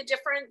going to make a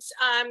difference.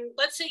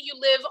 Let's say you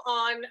live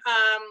on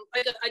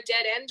like a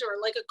dead end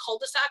or like a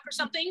cul-de-sac or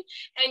something,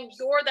 and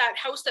you're that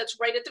house that's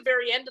right at the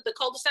very end of the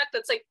cul-de-sac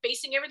that's like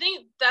facing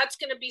everything. That's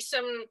going to be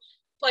some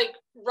like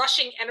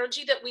rushing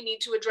energy that we need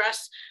to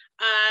address.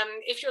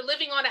 If you're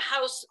living on a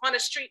house on a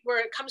street where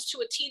it comes to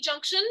a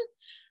T-junction,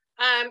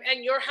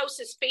 and your house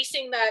is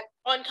facing that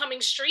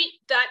oncoming street,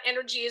 that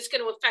energy is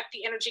going to affect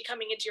the energy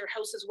coming into your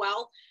house as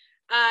well.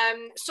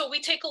 So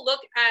we take a look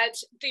at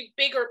the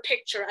bigger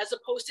picture as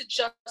opposed to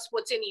just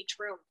what's in each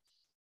room.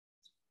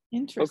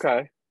 Interesting.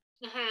 Okay.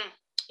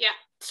 Yeah.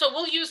 So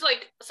we'll use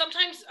like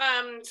sometimes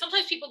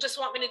people just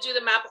want me to do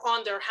the map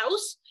on their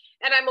house,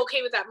 and I'm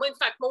okay with that. In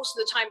fact, most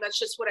of the time that's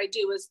just what I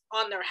do is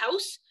on their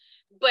house,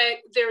 but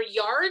their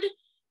yard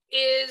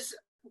is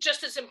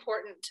just as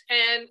important.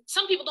 And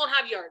some people don't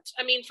have yards.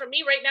 I mean, for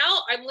me right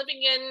now, I'm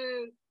living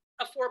in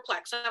a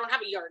fourplex. I don't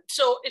have a yard.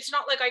 So it's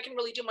not like I can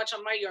really do much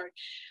on my yard.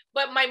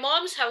 But my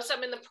mom's house,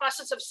 I'm in the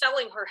process of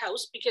selling her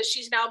house because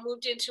she's now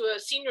moved into a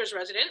senior's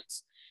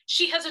residence.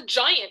 She has a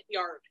giant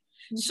yard.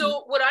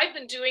 So what I've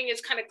been doing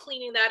is kind of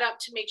cleaning that up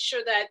to make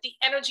sure that the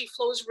energy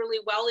flows really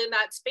well in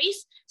that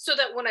space so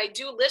that when I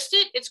do list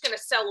it, it's going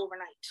to sell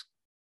overnight.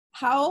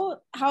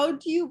 How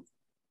do you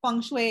feng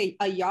shui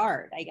a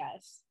yard, I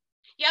guess?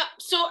 Yeah,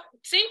 so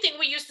same thing.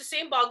 We use the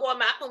same Bagua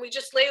map and we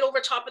just lay it over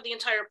top of the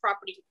entire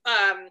property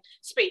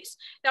space.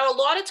 Now, a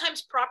lot of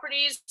times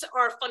properties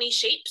are funny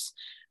shapes.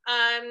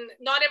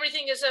 Not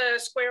everything is a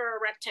square or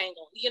a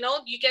rectangle. You know,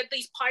 you get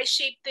these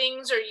pie-shaped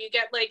things, or you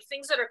get like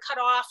things that are cut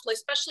off, like,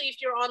 especially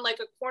if you're on like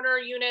a corner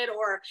unit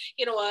or,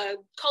 you know, a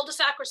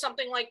cul-de-sac or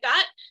something like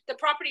that. The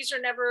properties are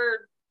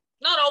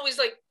not always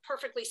like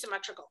perfectly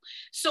symmetrical.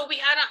 So we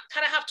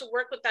kind of have to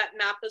work with that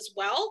map as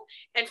well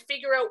and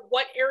figure out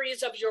what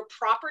areas of your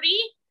property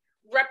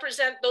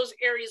represent those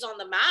areas on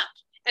the map.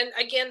 And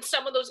again,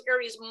 some of those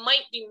areas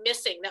might be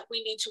missing that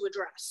we need to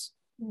address.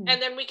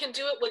 And then we can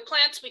do it with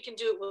plants, we can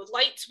do it with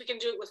lights, we can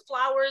do it with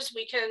flowers,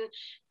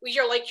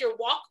 you're like your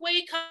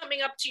walkway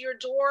coming up to your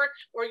door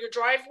or your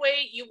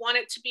driveway, you want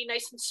it to be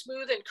nice and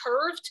smooth and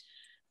curved.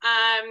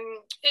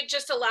 It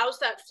just allows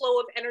that flow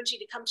of energy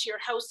to come to your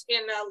house in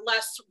a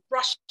less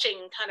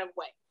rushing kind of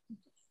way.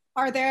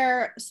 Are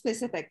there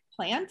specific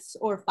plants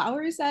or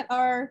flowers that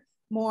are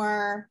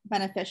more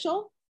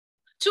beneficial?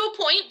 To a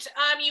point.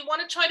 You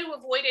want to try to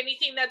avoid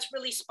anything that's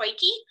really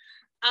spiky.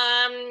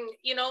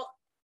 You know,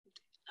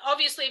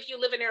 obviously if you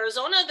live in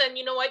Arizona, then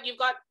you know what, you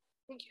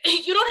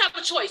don't have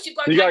a choice. You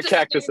got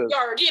cactuses in your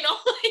yard, you know.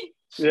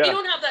 You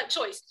don't have that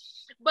choice.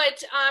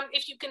 But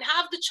if you can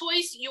have the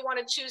choice, you want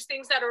to choose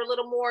things that are a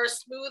little more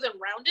smooth and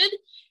rounded.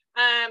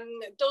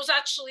 Those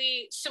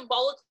actually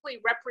symbolically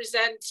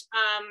represent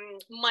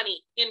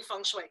money in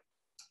Feng Shui.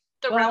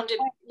 The rounded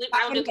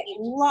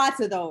lots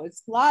of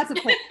those, lots of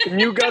places.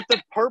 And you've got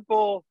the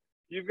purple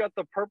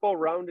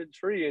rounded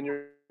tree in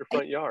your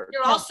front yard.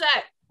 You're all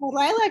set.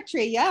 Lilac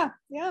tree, yeah.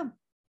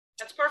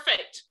 That's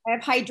perfect. I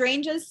have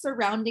hydrangeas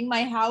surrounding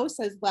my house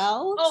as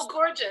well. Oh,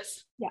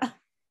 gorgeous. Yeah.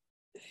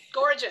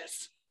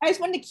 Gorgeous. I just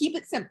wanted to keep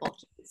it simple.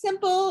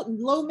 Simple,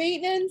 low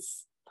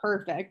maintenance,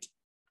 perfect.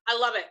 I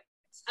love it.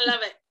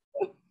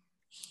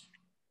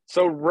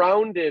 So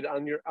rounded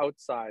on your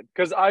outside,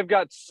 because I've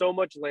got so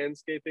much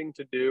landscaping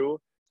to do.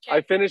 Okay.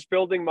 I finished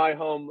building my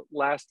home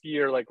last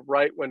year, like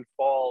right when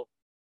fall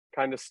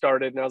kind of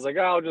started. And I was like,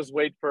 I'll just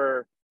wait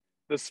for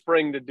the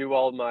spring to do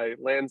all my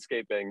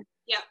landscaping.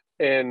 Yeah.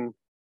 And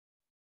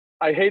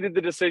I hated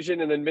the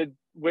decision. And then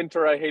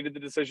midwinter, I hated the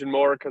decision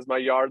more because my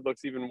yard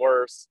looks even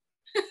worse.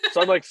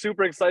 So I'm like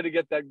super excited to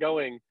get that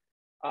going.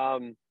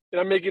 And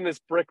I'm making this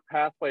brick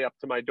pathway up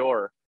to my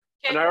door.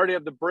 Okay. And I already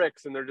have the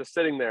bricks and they're just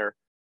sitting there.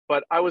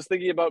 But I was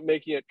thinking about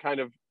making it kind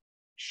of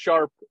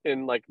sharp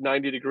in like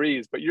 90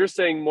 degrees, but you're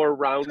saying more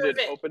rounded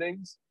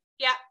openings?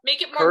 Yeah,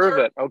 make it more curved.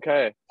 Curve it,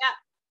 okay. Yeah,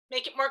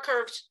 make it more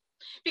curved.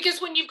 Because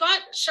when you've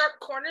got sharp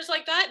corners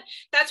like that,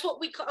 that's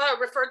what we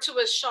refer to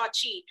as Sha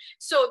Qi.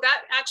 So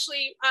that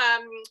actually,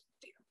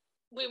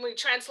 when we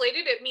translate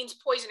it, it means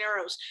poison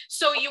arrows.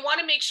 So you want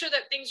to make sure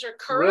that things are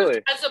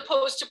curved as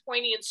opposed to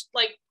pointy and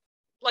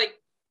like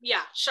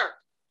sharp.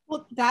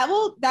 Well, that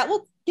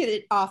will get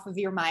it off of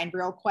your mind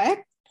real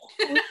quick.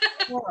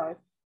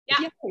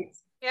 Yeah.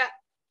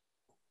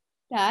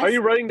 Are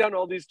you writing down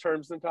all these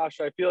terms,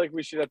 Natasha? I feel like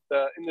we should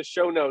in the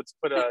show notes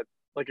put a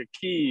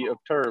key of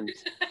terms.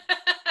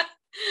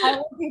 I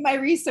will do my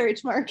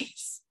research,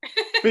 Marcus.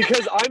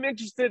 Because I'm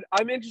interested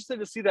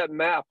to see that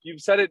map.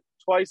 You've said it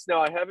twice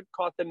now. I haven't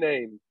caught the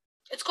name.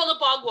 It's called a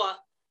bagua.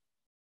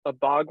 A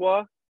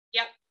bagua?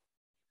 Yep.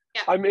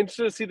 Yeah. I'm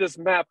interested to see this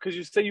map because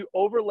you say you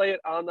overlay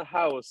it on the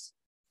house.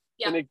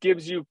 Yep. And it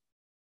gives you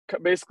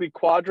basically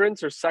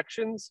quadrants or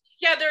sections.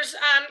 Yeah, there's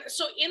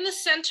so in the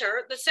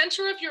center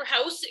of your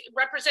house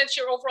represents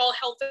your overall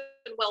health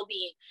and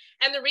well-being.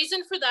 And the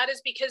reason for that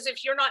is because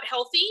if you're not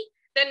healthy,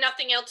 then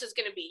nothing else is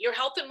going to be. Your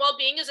health and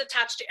well-being is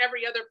attached to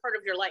every other part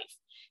of your life.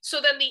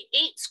 So then the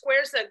 8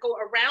 squares that go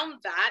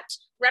around that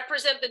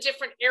represent the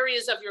different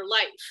areas of your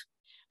life.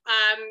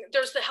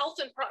 There's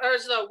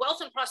the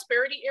wealth and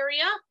prosperity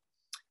area.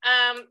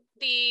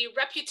 The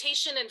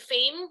reputation and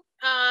fame,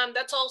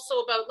 that's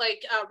also about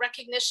like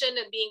recognition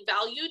and being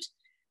valued.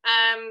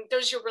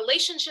 There's your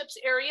relationships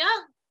area.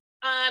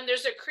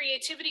 There's a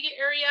creativity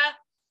area,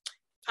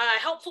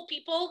 helpful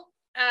people,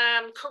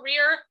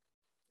 career,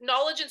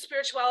 knowledge and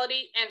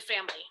spirituality, and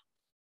family.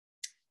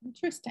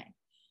 Interesting.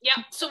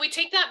 Yeah. So we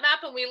take that map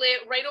and we lay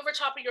it right over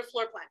top of your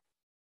floor plan.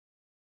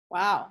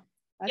 Wow.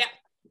 Yeah.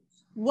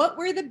 What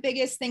were the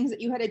biggest things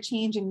that you had to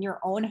change in your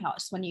own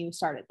house when you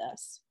started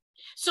this?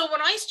 So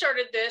when I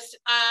started this,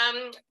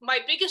 my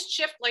biggest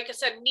shift, like I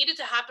said, needed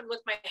to happen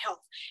with my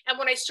health. And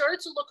when I started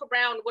to look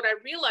around, what I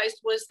realized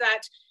was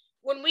that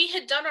when we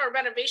had done our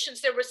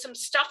renovations, there was some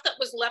stuff that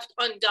was left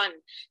undone.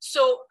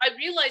 So I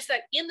realized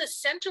that in the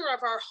center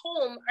of our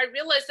home, I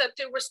realized that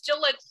there were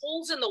still like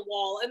holes in the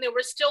wall and there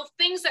were still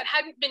things that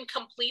hadn't been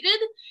completed.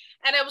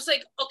 And I was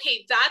like,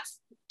 okay,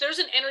 there's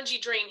an energy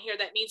drain here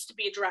that needs to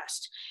be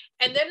addressed.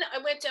 And then I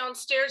went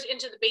downstairs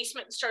into the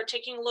basement and started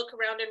taking a look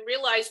around and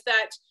realized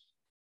that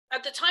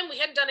at the time we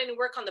hadn't done any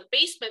work on the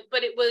basement,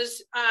 but it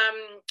was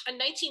a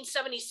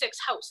 1976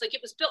 house. Like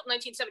it was built in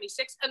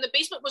 1976 and the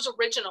basement was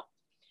original.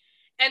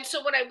 And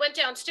so when I went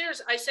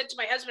downstairs, I said to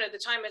my husband at the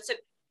time, I said,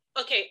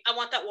 okay, I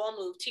want that wall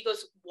moved. He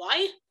goes,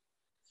 why?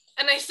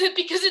 And I said,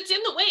 because it's in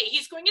the way.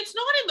 He's going, it's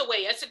not in the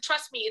way. I said,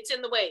 trust me, it's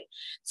in the way.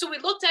 So we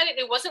looked at it.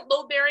 It wasn't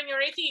load bearing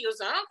or anything. He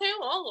goes, okay,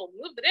 well, we'll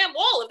move the damn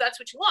wall if that's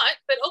what you want,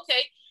 but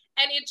okay.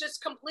 And it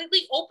just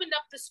completely opened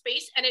up the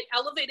space and it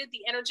elevated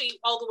the energy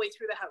all the way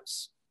through the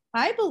house.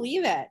 I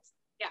believe it.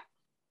 Yeah.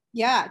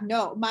 Yeah,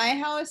 no, my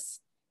house,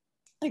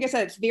 like I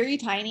said, it's very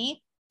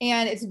tiny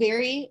and it's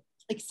very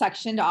like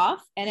sectioned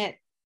off. And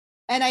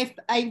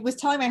I was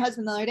telling my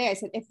husband the other day, I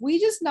said, if we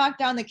just knock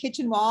down the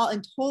kitchen wall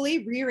and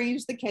totally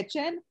rearrange the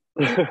kitchen,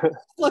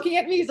 looking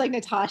at me, he's like,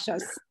 Natasha,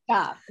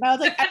 stop. And I was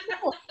like, I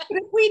know, but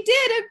if we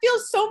did, it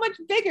feels so much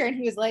bigger. And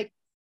he was like,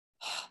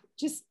 oh,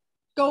 just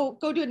go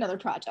do another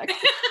project.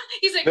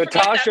 He's like,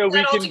 Natasha,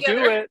 we can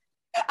do it.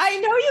 I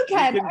know you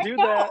can. We can do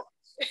that.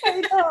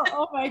 I know.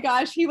 Oh my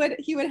gosh, he would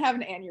have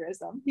an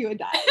aneurysm. He would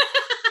die.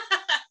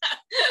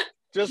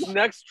 Just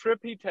next trip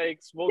he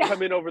takes, we'll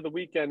come in over the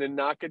weekend and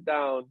knock it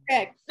down.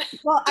 Okay.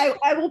 Well,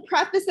 I will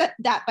preface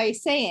that by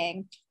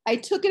saying I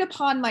took it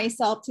upon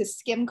myself to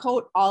skim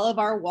coat all of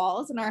our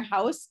walls in our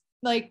house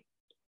like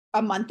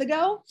a month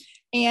ago.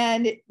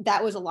 And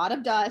that was a lot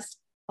of dust,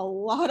 a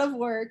lot of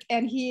work.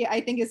 And he,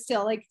 I think, is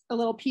still like a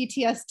little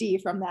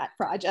PTSD from that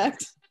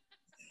project.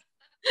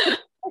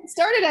 It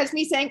started as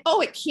me saying,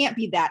 oh, it can't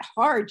be that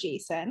hard,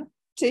 Jason,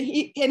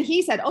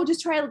 he said, oh,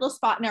 just try a little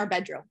spot in our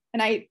bedroom.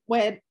 And I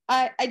went,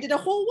 I did a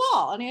whole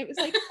wall, and it was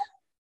like,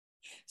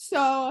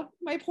 so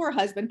my poor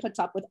husband puts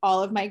up with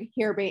all of my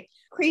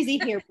crazy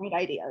harebrained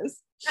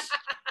ideas.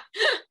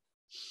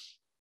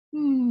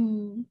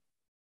 And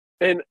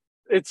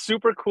it's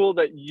super cool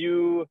that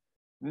you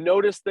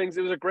notice things.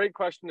 It was a great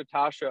question,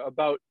 Natasha,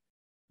 about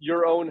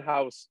your own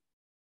house.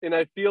 And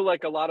I feel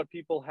like a lot of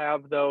people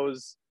have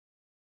those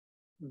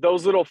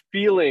little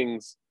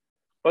feelings,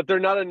 but they're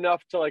not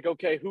enough to like,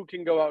 okay, who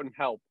can go out and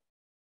help?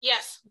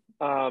 Yes.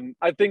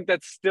 I think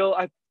that's still,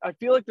 I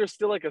feel like there's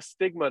still like a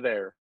stigma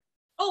there.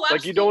 Oh, absolutely.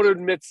 Like you don't want to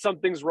admit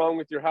something's wrong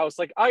with your house.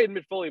 Like I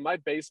admit fully, my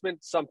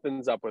basement,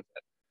 something's up with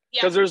it.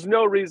 Because there's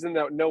no reason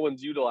that no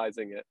one's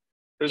utilizing it.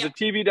 There's a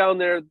TV down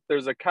there.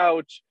 There's a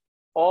couch.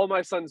 All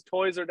my son's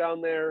toys are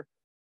down there.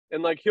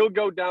 And like, he'll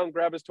go down,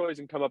 grab his toys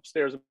and come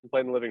upstairs and play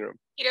in the living room.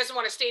 He doesn't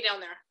want to stay down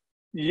there.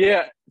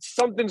 Yeah.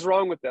 Something's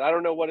wrong with it. I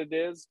don't know what it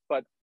is,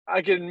 but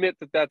I can admit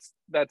that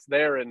that's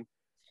there. And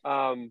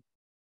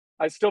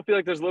I still feel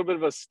like there's a little bit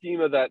of a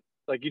schema that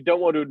like, you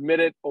don't want to admit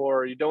it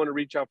or you don't want to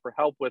reach out for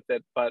help with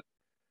it. But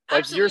like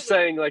Absolutely. You're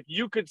saying, like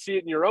you could see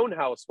it in your own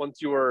house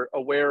once you were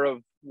aware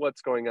of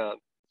what's going on.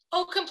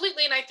 Oh,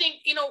 completely. And I think,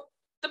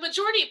 the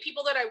majority of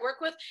people that I work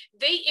with,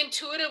 they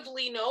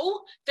intuitively know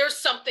there's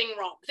something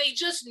wrong. They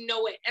just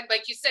know it. And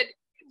like you said,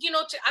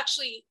 to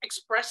actually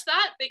express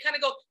that, they kind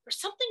of go, there's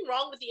something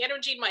wrong with the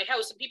energy in my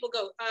house. And people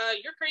go,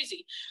 you're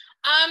crazy.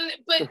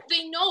 But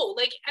they know,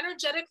 like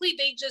energetically,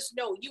 they just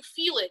know. You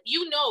feel it.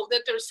 You know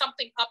that there's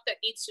something up that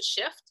needs to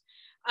shift.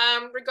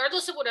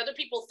 Regardless of what other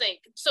people think.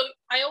 So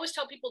I always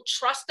tell people,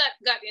 trust that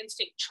gut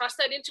instinct, trust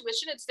that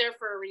intuition. It's there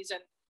for a reason.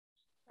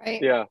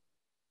 Right. Yeah.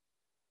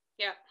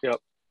 Yeah. Yep.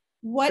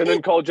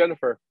 Then call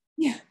Jennifer.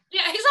 Yeah.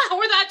 Yeah, exactly.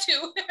 Or that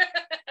too.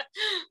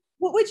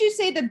 What would you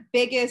say the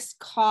biggest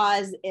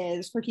cause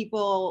is for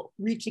people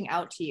reaching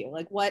out to you?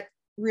 Like what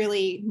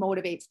really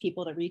motivates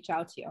people to reach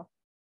out to you?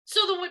 So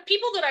the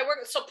people that I work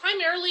with, so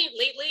primarily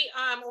lately,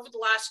 over the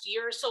last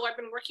year or so, I've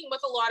been working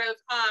with a lot of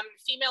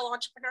female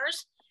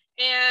entrepreneurs.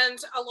 And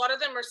a lot of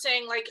them are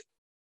saying like,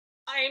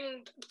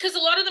 because a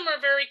lot of them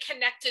are very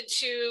connected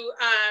to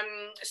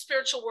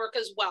spiritual work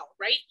as well,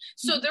 right?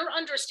 So they're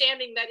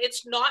understanding that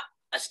it's not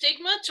a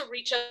stigma to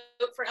reach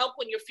out for help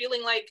when you're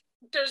feeling like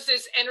there's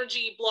this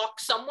energy block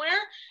somewhere.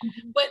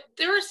 But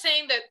they're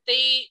saying that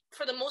they,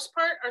 for the most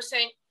part, are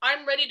saying,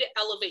 I'm ready to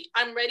elevate.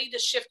 I'm ready to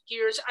shift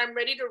gears. I'm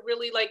ready to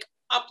really like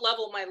up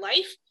level my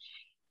life.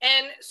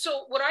 And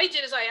so what I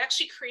did is I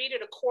actually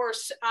created a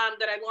course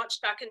that I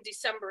launched back in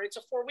December. It's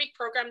a 4-week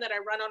program that I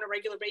run on a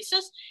regular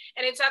basis.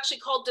 And it's actually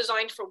called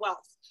Designed for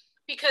Wealth,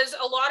 because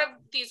a lot of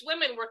these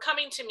women were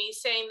coming to me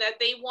saying that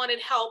they wanted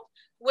help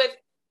with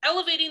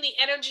elevating the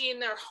energy in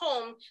their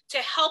home to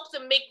help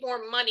them make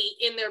more money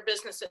in their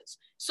businesses.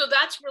 So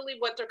that's really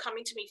what they're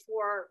coming to me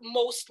for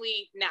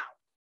mostly now.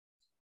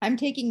 I'm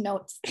taking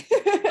notes.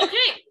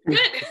 Okay,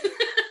 good.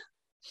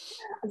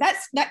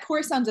 That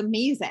course sounds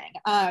amazing.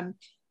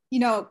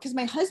 Because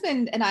my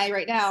husband and I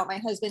right now, my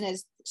husband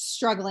is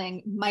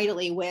struggling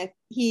mightily with,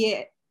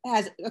 he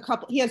has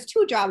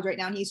 2 jobs right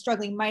now, and he's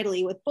struggling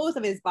mightily with both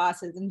of his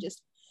bosses and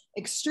just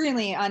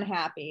extremely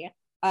unhappy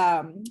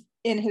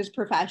in his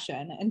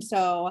profession. And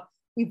so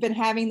we've been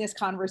having this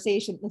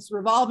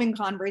revolving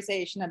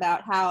conversation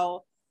about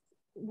how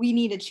we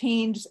need to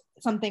change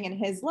something in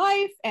his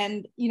life.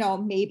 And,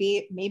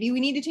 maybe we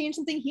need to change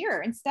something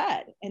here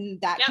instead. And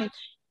that can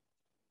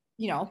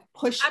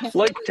push him.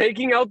 Like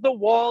taking out the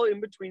wall in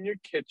between your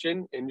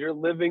kitchen and your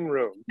living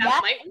room.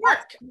 That might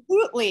work.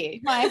 Absolutely.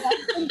 My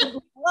husband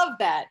would love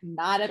that.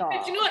 Not at all.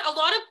 But you know what?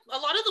 A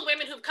lot of the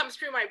women who've come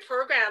through my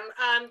program,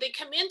 they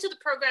come into the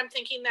program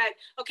thinking that,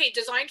 okay,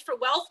 Designed for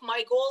Wealth,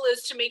 my goal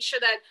is to make sure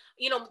that,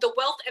 the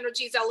wealth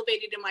energy is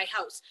elevated in my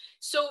house.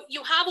 So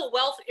you have a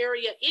wealth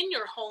area in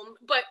your home,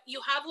 but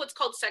you have what's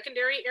called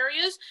secondary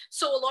areas.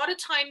 So a lot of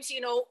times,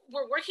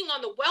 we're working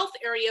on the wealth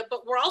area,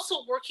 but we're also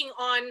working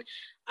on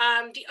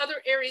the other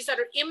areas that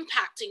are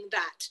impacting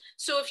that.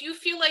 So if you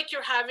feel like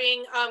you're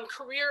having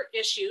career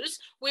issues,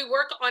 we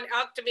work on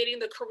activating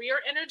the career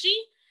energy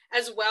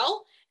as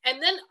well. And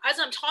then as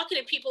I'm talking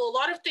to people, a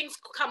lot of things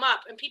come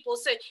up and people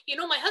say,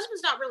 my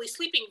husband's not really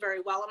sleeping very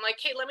well. I'm like,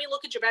 hey, let me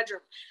look at your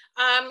bedroom.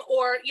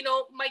 Or,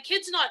 my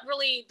kid's not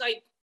really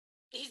like,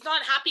 he's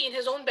not happy in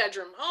his own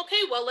bedroom.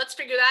 Okay, well, let's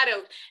figure that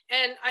out.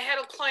 And I had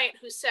a client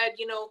who said,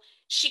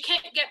 she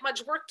can't get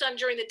much work done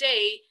during the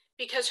day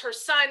because her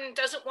son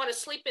doesn't want to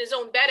sleep in his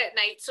own bed at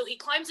night. So he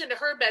climbs into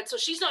her bed. So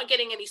she's not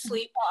getting any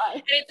sleep.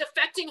 And it's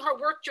affecting her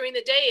work during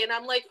the day. And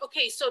I'm like,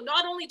 okay, so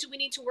not only do we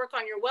need to work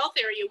on your wealth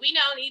area, we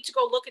now need to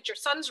go look at your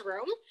son's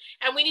room.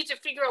 And we need to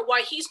figure out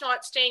why he's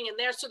not staying in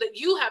there so that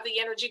you have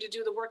the energy to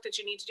do the work that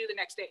you need to do the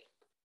next day.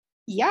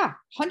 Yeah,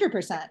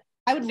 100%.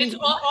 It's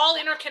all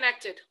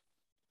interconnected.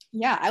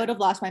 Yeah, I would have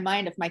lost my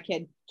mind if my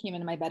kid came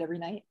into my bed every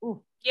night.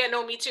 Ooh. Yeah,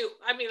 no, me too.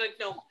 I mean, like,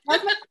 no.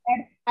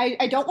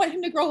 I don't want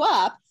him to grow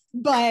up,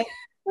 but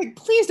like,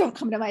 please don't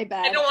come to my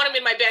bed. I don't want him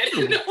in my bed.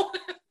 No.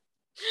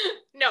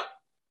 No.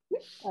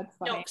 That's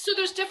funny. No, so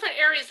there's different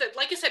areas that,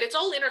 like I said, it's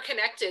all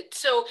interconnected.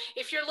 So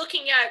if you're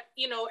looking at,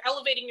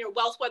 elevating your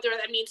wealth, whether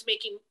that means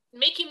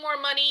making more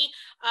money,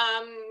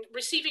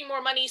 receiving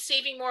more money,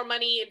 saving more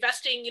money,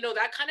 investing,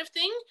 that kind of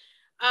thing,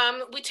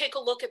 we take a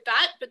look at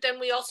that. But then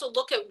we also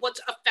look at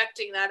what's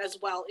affecting that as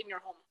well in your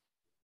home.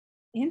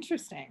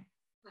 Interesting.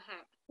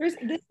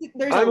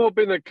 Mm-hmm. I'm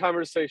hoping the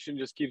conversation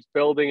just keeps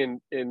building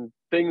and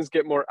things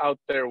get more out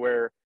there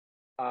where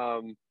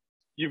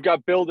you've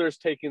got builders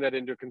taking that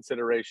into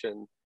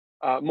consideration.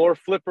 More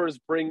flippers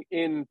bring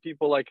in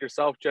people like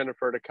yourself,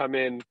 Jennifer, to come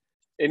in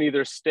and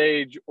either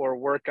stage or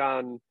work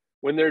on,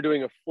 when they're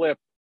doing a flip,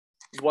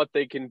 what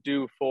they can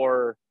do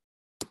for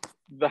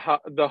the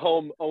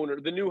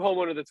homeowner, the new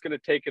homeowner that's going to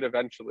take it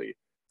eventually.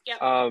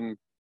 Yeah.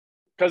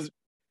 Because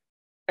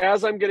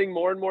as I'm getting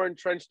more and more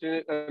entrenched in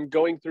it, I'm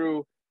going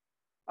through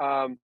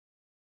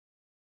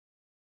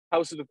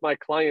houses with my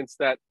clients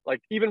that,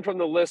 like, even from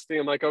the listing,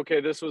 I'm like,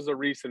 okay, this was a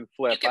recent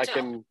flip.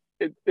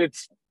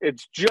 It's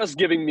just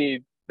giving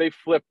me, they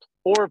flipped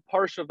or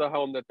part of the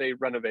home that they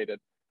renovated.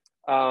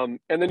 And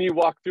then you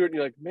walk through it and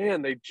you're like,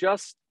 man,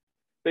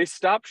 they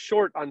stopped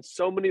short on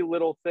so many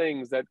little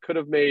things that could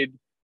have made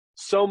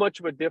so much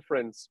of a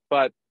difference,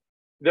 but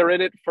they're in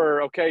it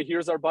for, okay,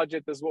 here's our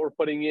budget, this is what we're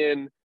putting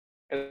in,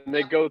 and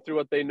they go through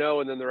what they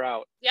know and then they're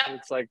out. Yeah. And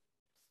it's like,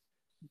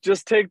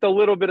 just take the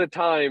little bit of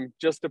time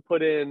just to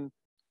put in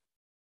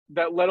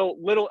that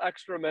little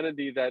extra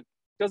amenity that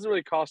doesn't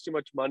really cost too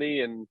much money,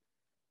 and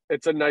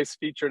it's a nice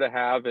feature to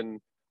have, and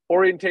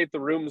orientate the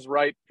rooms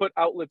right, put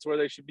outlets where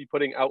they should be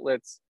putting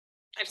outlets.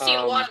 I've seen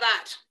a lot of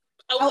that.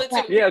 Outlets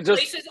in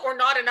places or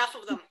not enough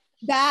of them.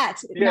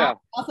 Not enough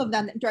of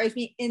them, that drives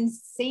me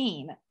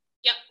insane.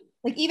 Yep.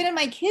 Like, even in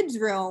my kid's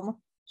room,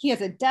 he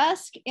has a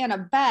desk and a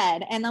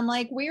bed, and I'm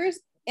like,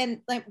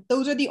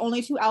 those are the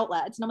only two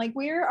outlets, and I'm like,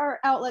 where are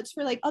outlets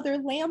for like other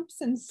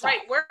lamps and stuff?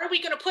 Right, where are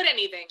we going to put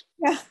anything?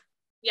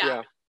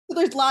 Yeah. So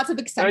there's lots of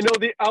extensions. I know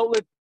the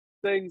outlet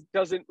thing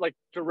doesn't like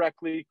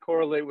directly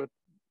correlate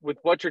with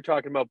what you're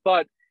talking about,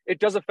 but it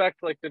does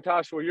affect, like,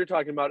 Natasha, what you're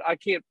talking about. I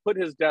can't put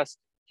his desk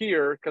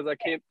here because I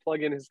can't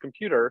plug in his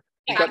computer.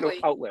 He's got no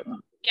outlet.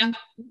 Yeah,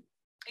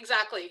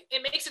 exactly.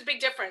 It makes a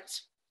big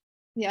difference.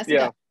 Yes.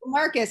 Yeah.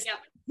 Marcus,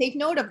 take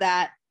note of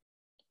that.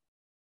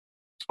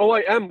 Oh,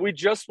 I am. We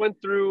just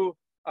went through,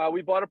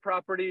 we bought a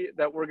property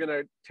that we're going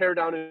to tear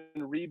down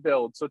and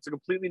rebuild. So it's a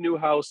completely new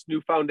house,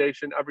 new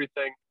foundation,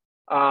 everything.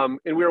 And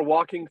we were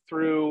walking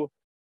through,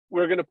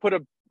 we're going to put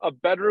a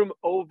bedroom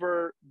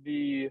over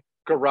the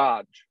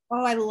garage.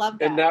 Oh, I love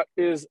that. And that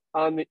is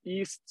on the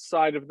east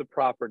side of the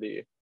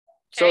property.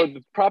 Okay. So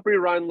the property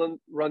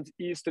runs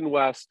east and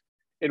west,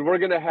 and we're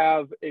going to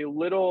have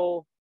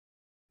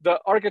the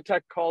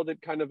architect called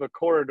it kind of a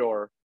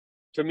corridor.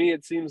 To me,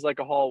 it seems like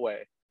a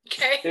hallway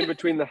in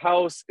between the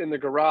house and the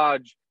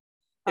garage.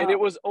 And it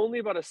was only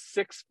about a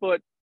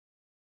 6-foot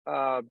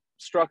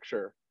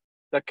structure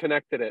that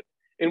connected it.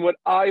 And what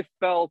I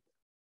felt,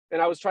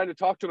 and I was trying to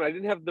talk to him, I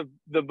didn't have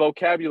the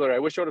vocabulary. I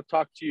wish I would have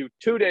talked to you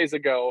 2 days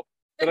ago,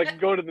 that I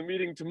could go to the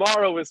meeting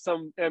tomorrow with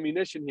some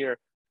ammunition here.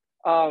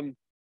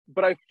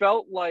 But I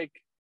felt like,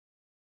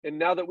 and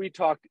now that we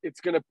talked,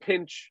 it's going to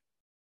pinch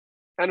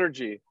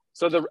energy.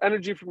 So the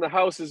energy from the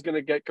house is going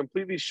to get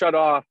completely shut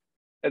off.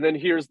 And then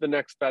here's the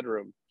next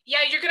bedroom. Yeah,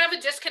 you're going to have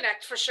a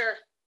disconnect for sure.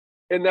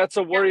 And that's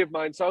a worry of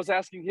mine. So I was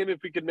asking him if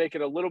we could make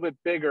it a little bit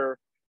bigger,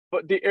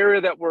 but the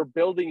area that we're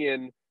building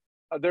in,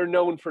 they're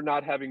known for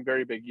not having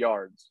very big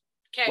yards.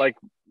 Okay. Like,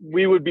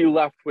 we would be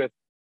left with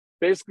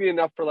basically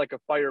enough for like a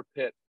fire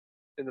pit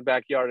in the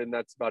backyard, and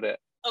that's about it.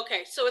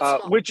 Okay, so it's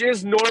small. Which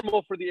is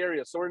normal for the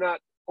area. So we're not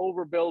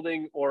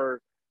overbuilding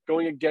or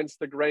going against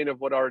the grain of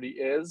what already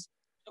is.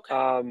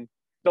 Okay.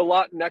 The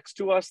lot next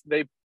to us,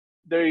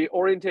 they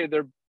oriented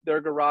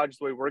their garage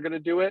the way we're going to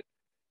do it,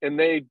 and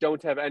they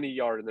don't have any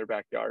yard in their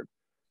backyard.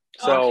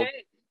 So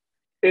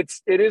it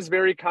is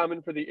very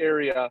common for the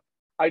area.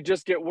 I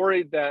just get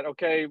worried that,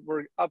 okay,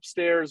 we're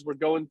upstairs, we're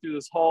going through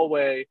this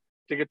hallway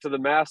to get to the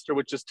master,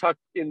 which is tucked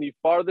in the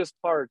farthest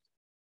part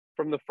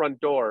from the front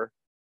door.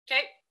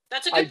 Okay,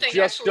 that's a good thing.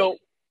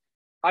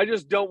 I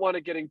just don't want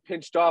it getting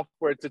pinched off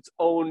where it's its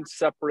own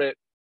separate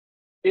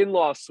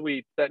in-law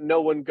suite that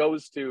no one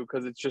goes to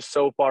because it's just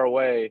so far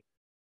away.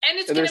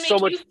 And there's so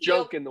much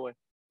junk in the way.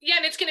 Yeah,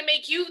 and it's going to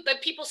make the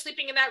people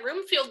sleeping in that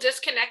room, feel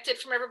disconnected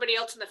from everybody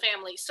else in the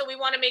family. So we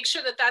want to make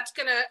sure that that's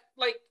going to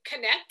like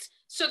connect,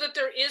 so that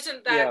there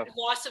isn't that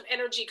loss of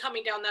energy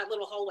coming down that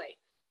little hallway.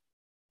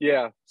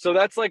 Yeah, so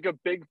that's like a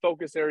big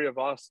focus area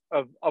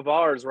of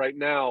ours right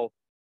now.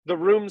 The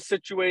room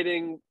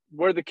situating,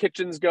 where the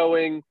kitchen's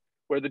going,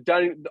 where the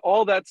dining,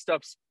 all that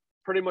stuff's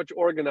pretty much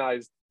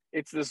organized.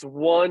 It's this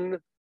one,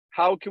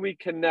 how can we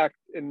connect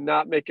and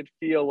not make it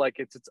feel like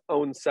it's its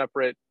own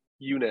separate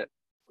unit?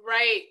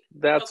 Right.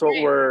 That's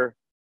what we're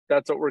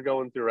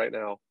going through right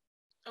now.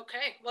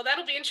 Okay. Well,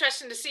 that'll be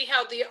interesting to see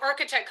how the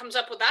architect comes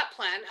up with that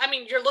plan. I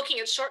mean, you're looking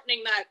at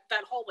shortening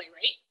that hallway,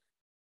 right?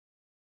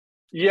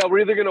 Yeah, we're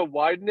either going to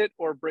widen it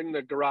or bring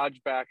the garage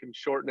back and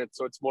shorten it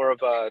so it's more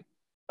of a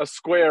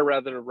square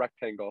rather than a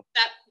rectangle.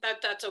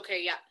 That's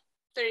okay. Yeah.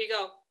 There you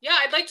go. Yeah,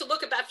 I'd like to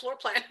look at that floor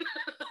plan.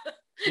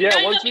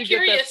 Yeah, once we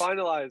get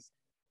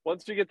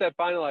that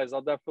finalized,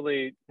 I'll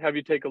definitely have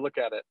you take a look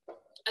at it.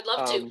 I'd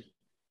love to.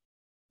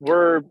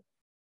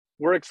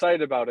 We're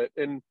excited about it,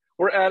 and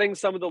we're adding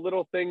some of the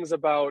little things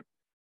about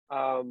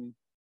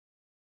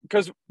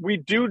because we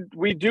do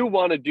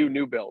want to do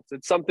new builds.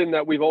 It's something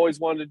that we've always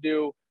wanted to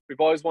do. We've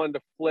always wanted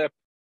to flip.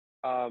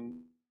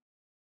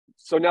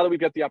 So now that we've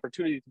got the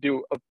opportunity to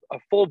do a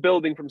full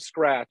building from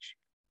scratch,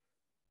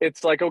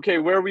 it's like, okay,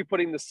 where are we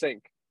putting the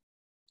sink?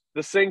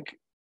 The sink,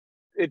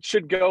 it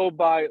should go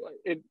by,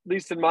 at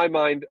least in my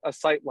mind, a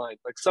sight line,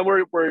 like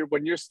somewhere where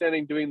when you're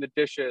standing doing the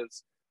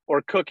dishes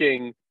or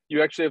cooking,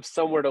 you actually have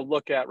somewhere to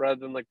look at rather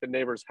than like the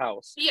neighbor's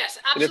house. Yes,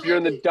 absolutely. And if you're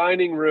in the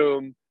dining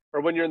room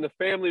or when you're in the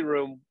family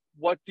room,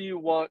 what do you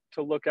want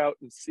to look out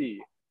and see?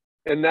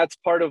 And that's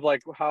part of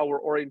like how we're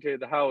orientated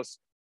the house,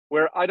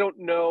 where I don't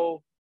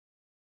know,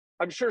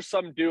 I'm sure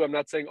some do. I'm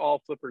not saying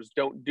all flippers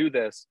don't do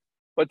this,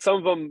 but some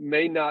of them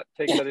may not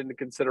take that into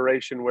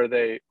consideration where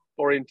they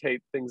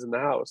orientate things in the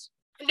house.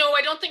 No,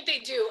 I don't think they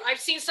do. I've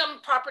seen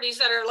some properties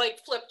that are like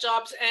flip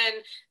jobs,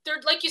 and they're,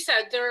 like you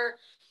said, they're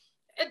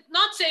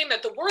not saying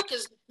that the work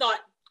is not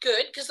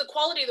good, because the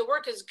quality of the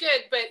work is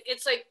good, but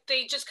it's like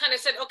they just kind of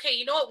said, okay,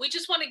 you know what, we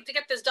just want to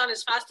get this done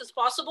as fast as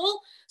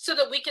possible so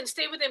that we can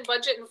stay within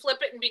budget and flip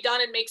it and be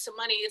done and make some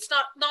money. It's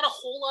not a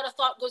whole lot of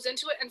thought goes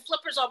into it, and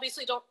flippers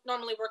obviously don't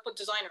normally work with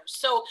designers,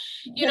 so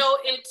you know,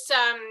 it's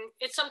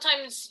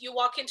sometimes you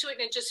walk into it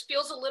and it just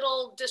feels a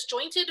little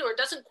disjointed or it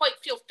doesn't quite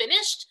feel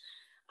finished.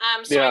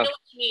 So yeah. I know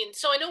what you mean.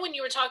 So I know when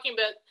you were talking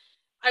about,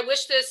 I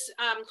wish this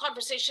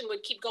conversation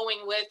would keep going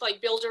with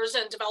like builders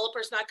and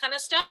developers and that kind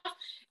of stuff.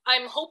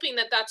 I'm hoping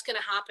that that's going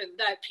to happen,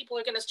 that people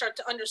are going to start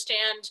to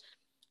understand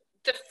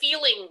the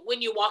feeling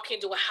when you walk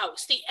into a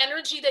house. The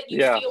energy that you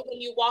feel when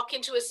you walk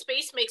into a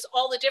space makes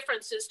all the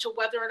differences to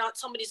whether or not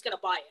somebody's going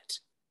to buy it.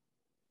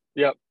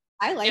 Yep.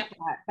 I like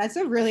that. That's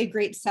a really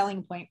great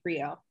selling point for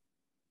you.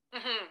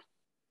 Mm-hmm.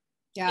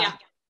 Yeah.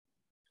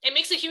 It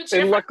makes a huge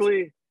difference.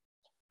 And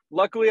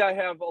luckily I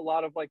have a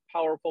lot of like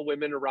powerful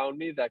women around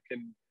me that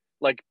can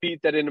like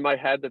beat that into my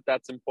head that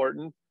that's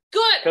important.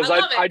 Good. Because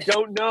I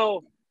don't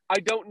know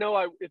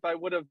if I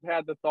would have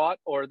had the thought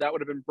or that would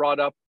have been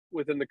brought up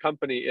within the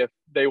company if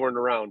they weren't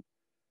around.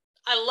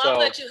 I love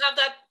that you have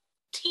that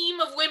team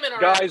of women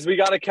around. Guys, we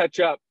got to catch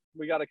up.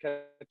 Do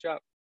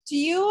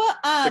you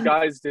the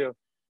guys do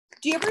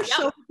you ever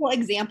show people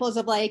examples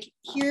of like,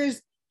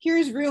 here's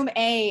room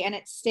A and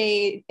it's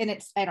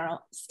I don't know,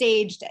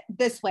 staged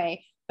this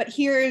way, but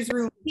here's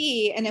room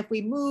B, and if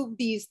we move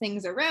these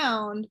things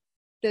around,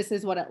 this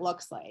is what it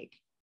looks like?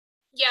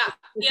 Yeah,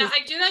 I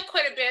do that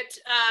quite a bit.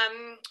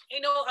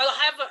 You know, I'll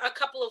have a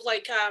couple of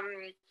like,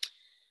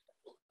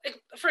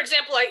 for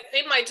example,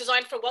 in my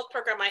Design for Wealth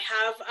program, I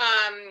have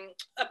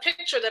a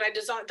picture that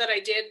I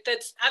did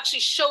that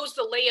actually shows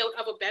the layout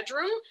of a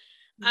bedroom,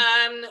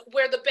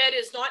 where the bed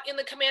is not in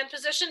the command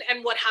position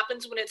and what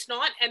happens when it's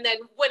not, and then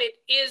when it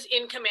is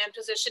in command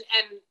position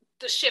and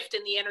the shift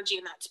in the energy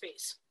in that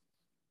space.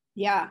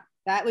 Yeah,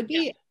 that would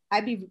be,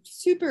 I'd be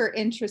super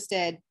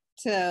interested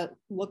to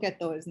look at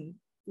those and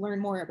learn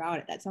more about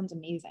it. That sounds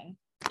amazing.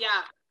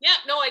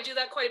 No, I do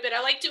that quite a bit.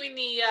 I like doing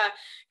the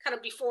kind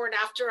of before and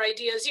after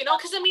ideas, you know,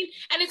 because I mean,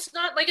 and it's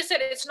not, like I said,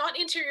 it's not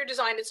interior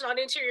design, it's not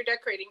interior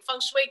decorating. Feng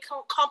Shui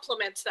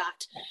complements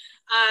that,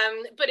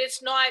 but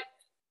it's not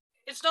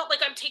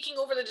like I'm taking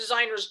over the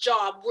designer's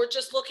job. We're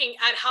just looking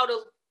at how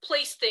to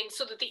place things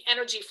so that the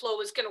energy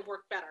flow is going to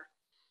work better.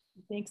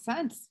 Makes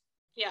sense.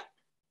 Yeah.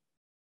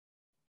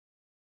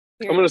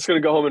 I'm just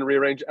going to go home and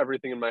rearrange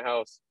everything in my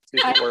house. See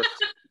if it works.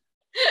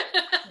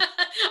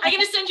 I'm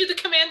going to send you the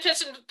command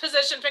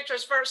position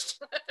pictures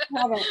first.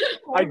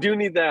 I do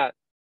need that.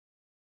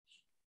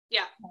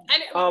 Yeah.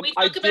 And we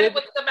talk about it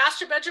with the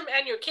master bedroom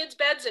and your kids'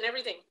 beds and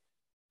everything.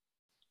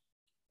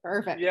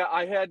 Perfect. Yeah,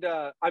 I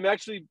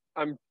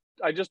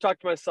just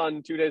talked to my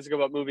son 2 days ago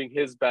about moving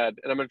his bed,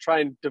 and I'm going to try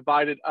and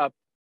divide it up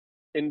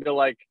into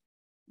like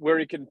where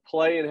he can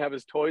play and have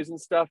his toys and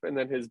stuff, and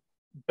then his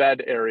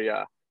bed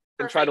area.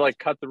 And try to like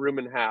cut the room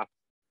in half.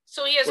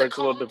 So he has a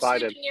calm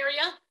sleeping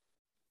area?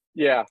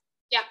 Yeah.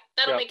 Yeah,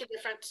 that'll make a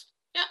difference.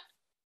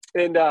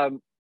 Yeah. And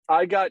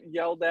I got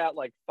yelled at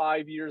like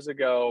 5 years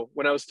ago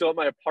when I was still at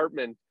my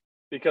apartment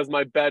because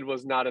my bed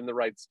was not in the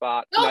right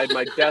spot. And I had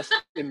my desk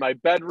in my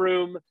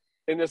bedroom,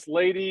 and this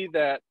lady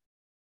that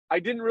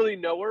I didn't really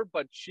know her,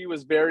 but she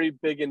was very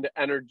big into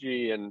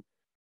energy. And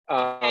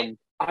I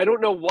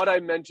don't know what I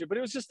mentioned, but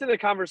it was just in a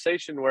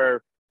conversation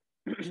where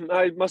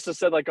I must have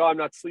said like, oh, I'm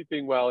not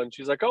sleeping well. And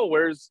she's like, oh,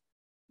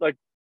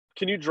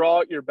 can you draw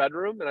out your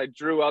bedroom? And I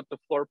drew out the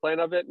floor plan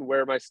of it and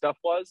where my stuff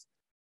was.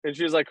 And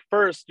she was like,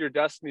 first, your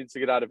desk needs to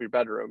get out of your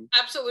bedroom.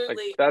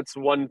 Absolutely. Like, that's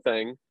one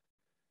thing.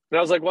 And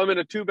I was like, well, I'm in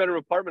a 2-bedroom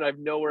apartment. I have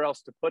nowhere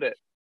else to put it.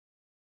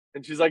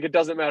 And she's like, it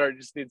doesn't matter. It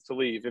just needs to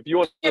leave. If you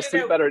want to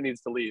sleep better, it needs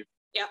to leave.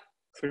 Yeah.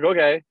 So like,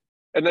 okay.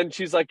 And then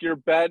she's like, your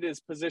bed is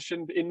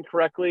positioned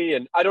incorrectly.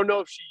 And I don't know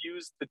if she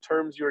used the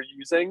terms you're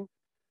using.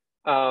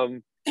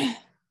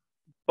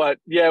 But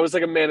yeah, it was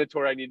like a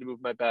mandatory. I need to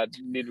move my bed.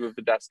 I need to move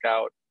the desk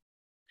out.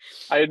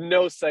 I had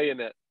no say in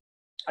it.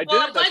 I'm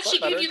glad she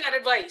gave you that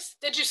advice.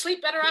 Did you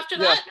sleep better after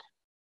that?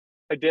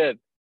 I did.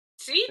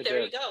 See,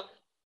 there you go.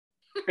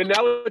 And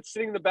now it's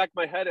sitting in the back of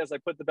my head as I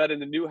put the bed in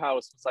the new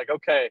house. It's like,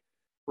 okay,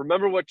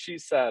 remember what she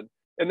said.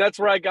 And that's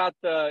where I got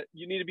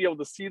you need to be able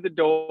to see the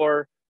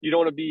door. You don't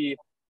want to be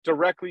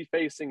directly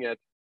facing it.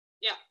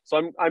 Yeah.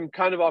 So I'm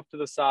kind of off to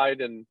the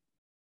side, and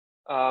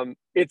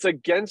it's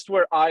against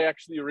where I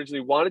actually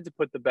originally wanted to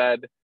put the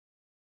bed.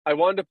 I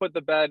wanted to put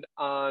the bed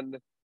on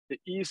the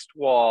east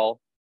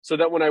wall so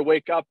that when I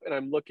wake up and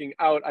I'm looking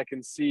out, I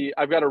can see,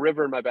 I've got a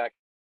river in my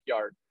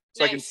backyard.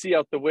 So nice. I can see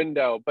out the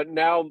window, but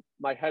now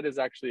my head is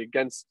actually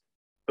against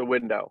the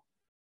window.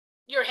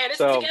 Your head is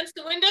against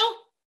the window?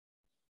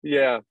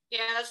 Yeah. Yeah,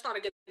 that's not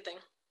a good thing.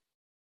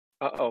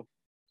 Uh-oh.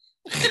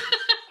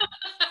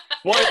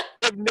 Well, I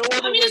have no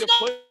other way to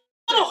put it.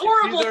 It's not a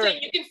horrible thing.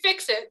 You can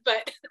fix it,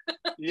 but...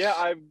 Yeah,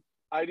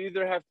 I'd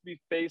either have to be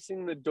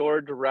facing the door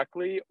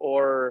directly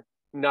or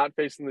not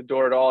facing the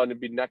door at all, and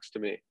it'd be next to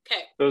me.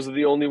 Okay. Those are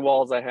the only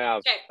walls I have.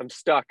 Okay. I'm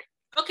stuck.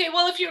 Okay,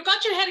 well, if you've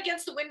got your head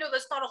against the window,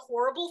 that's not a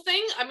horrible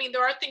thing. I mean,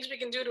 there are things we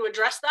can do to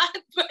address that,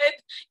 but,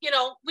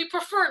 we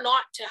prefer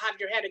not to have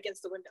your head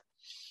against the window.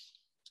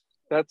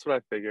 That's what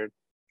I figured.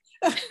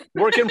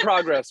 Work in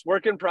progress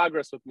with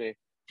me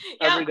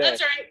every day.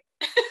 That's right.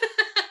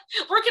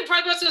 Work in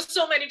progress with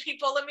so many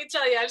people. Let me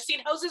tell you, I've seen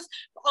houses,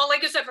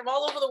 like I said, from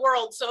all over the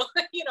world. So,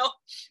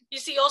 you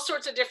see all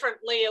sorts of different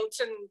layouts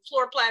and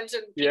floor plans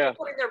and people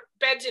putting their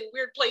beds in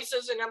weird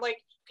places. And I'm like,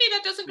 okay,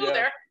 that doesn't go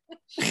there.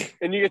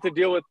 And you get to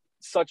deal with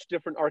such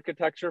different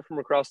architecture from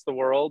across the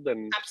world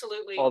and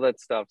absolutely all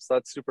that stuff. So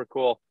that's super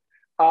cool.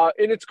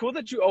 And it's cool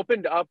that you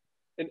opened up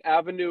an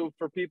avenue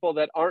for people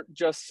that aren't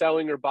just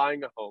selling or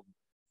buying a home.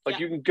 Like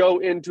you can go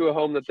into a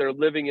home that they're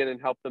living in and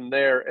help them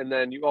there. And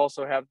then you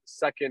also have the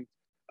second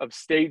of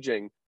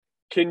staging.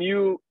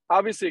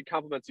 Obviously it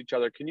complements each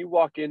other. Can you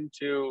walk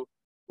into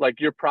like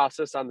your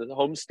process on the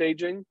home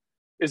staging?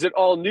 Is it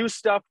all new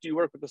stuff? Do you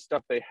work with the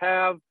stuff they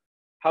have?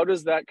 How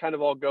does that kind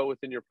of all go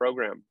within your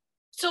program?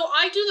 So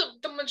I do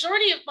the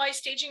majority of my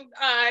staging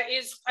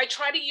is I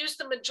try to use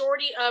the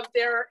majority of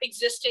their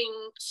existing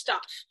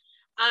stuff.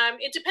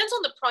 It depends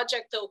on the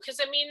project though, because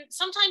I mean,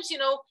 sometimes,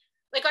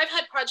 like I've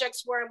had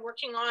projects where I'm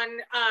working on,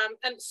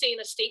 say an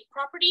estate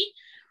property.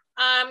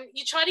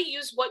 You try to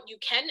use what you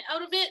can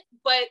out of it,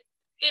 but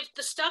if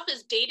the stuff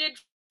is dated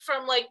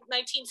from like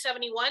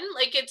 1971,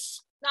 like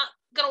it's not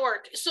gonna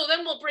work. So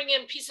then we'll bring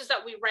in pieces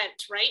that we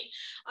rent, right?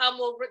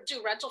 We'll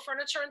do rental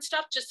furniture and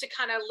stuff just to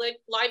kind of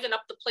liven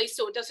up the place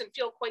so it doesn't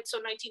feel quite so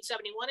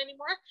 1971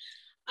 anymore.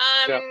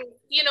 And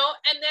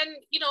then,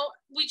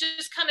 we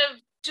just kind of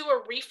do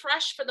a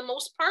refresh for the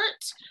most part.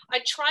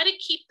 I try to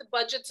keep the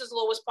budgets as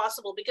low as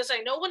possible because I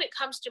know when it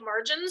comes to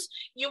margins,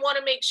 you want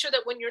to make sure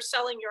that when you're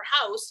selling your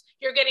house,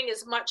 you're getting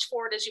as much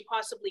for it as you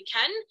possibly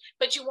can,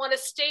 but you want to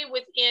stay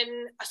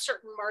within a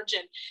certain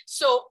margin.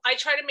 So I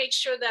try to make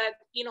sure that,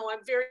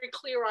 I'm very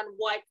clear on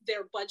what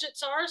their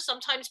budgets are.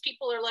 Sometimes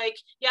people are like,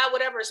 yeah,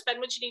 whatever, spend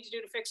what you need to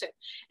do to fix it.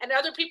 And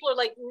other people are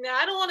like, nah,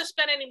 I don't want to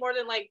spend any more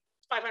than like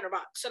 $500.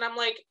 And I'm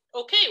like,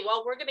 okay,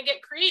 well, we're going to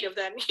get creative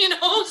then,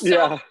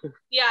 So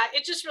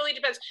it just really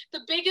depends.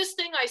 The biggest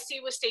thing I see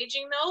with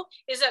staging though,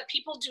 is that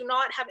people do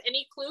not have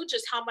any clue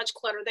just how much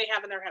clutter they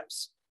have in their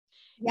house.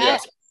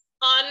 Yes. It's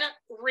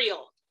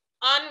unreal.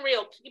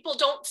 People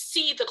don't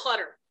see the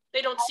clutter.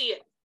 They don't see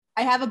it.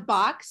 I have a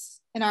box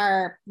in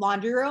our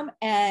laundry room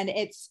and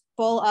it's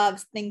full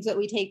of things that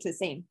we take to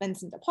St.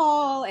 Vincent de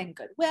Paul and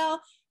Goodwill.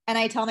 And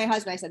I tell my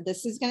husband, I said,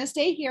 this is going to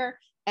stay here.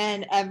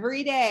 And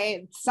every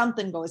day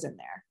something goes in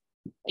there.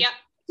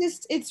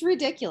 It's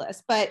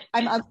ridiculous, but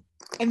I'm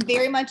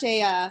very much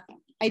I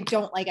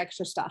don't like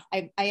extra stuff.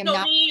 I am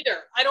not. Me either.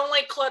 I don't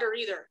like clutter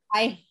either.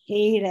 I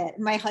hate it.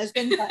 My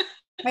husband's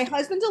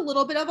a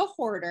little bit of a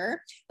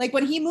hoarder. Like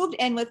when he moved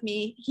in with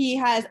me,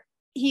 he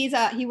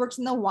works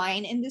in the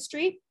wine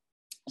industry.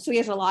 So he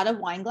has a lot of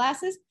wine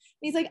glasses. And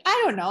he's like,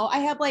 I don't know. I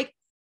have like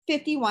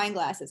 50 wine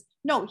glasses.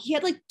 No, he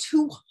had like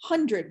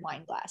 200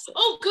 wine glasses.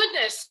 Oh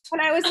goodness.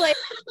 And I was like,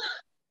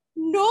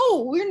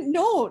 no,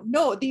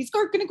 these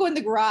are going to go in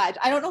the garage.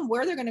 I don't know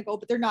where they're going to go,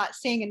 but they're not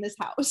staying in this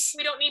house.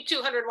 We don't need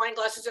 200 wine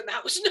glasses in the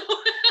house. No.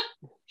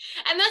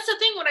 And that's the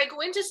thing when I go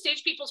into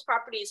stage people's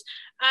properties,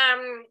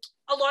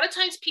 a lot of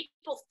times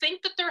people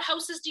think that their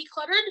house is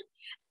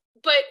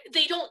decluttered, but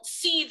they don't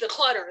see the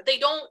clutter. They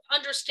don't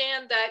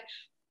understand that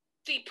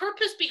the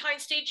purpose behind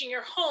staging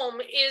your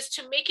home is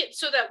to make it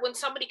so that when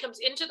somebody comes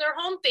into their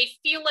home, they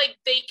feel like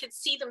they could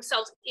see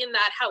themselves in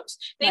that house.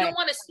 They don't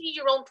want to see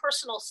your own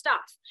personal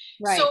stuff.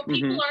 Right. So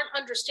people aren't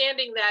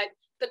understanding that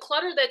the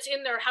clutter that's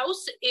in their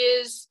house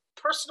is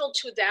personal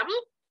to them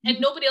and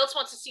nobody else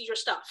wants to see your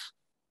stuff.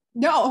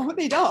 No,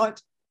 they don't.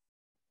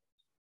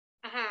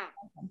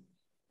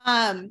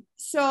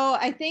 So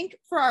I think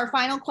for our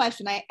final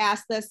question, I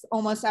ask this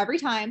almost every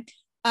time.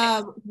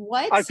 I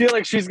feel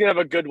like she's gonna have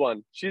a good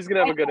one. She's gonna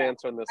have a good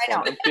answer on this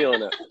one. I'm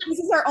feeling it. This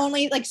is our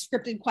only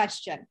scripted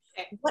question.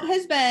 What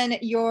has been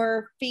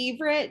your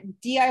favorite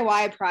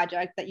DIY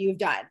project that you've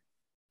done?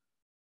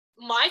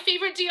 my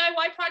favorite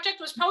DIY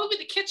project was probably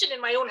the kitchen in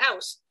my own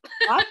house.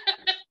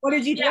 What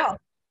did you do? Yeah.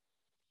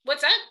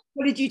 What's that?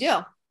 What did you do?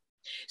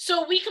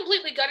 So we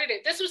completely gutted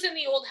it. This was in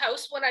the old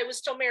house when I was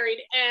still married.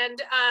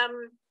 And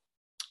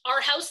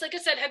our house, like I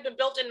said, had been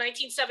built in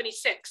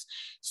 1976.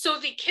 So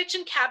the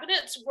kitchen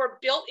cabinets were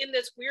built in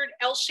this weird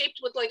L-shaped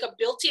with like a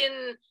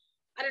built-in,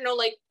 I don't know,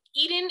 like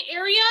eat-in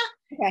area.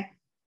 Okay.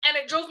 And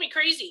it drove me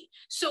crazy.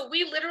 So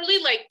we literally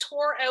like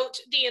tore out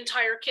the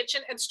entire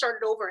kitchen and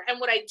started over. And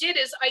what I did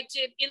is I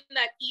did in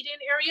that eat-in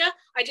area,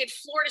 I did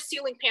floor to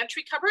ceiling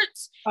pantry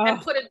cupboards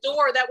and put a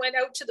door that went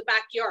out to the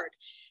backyard.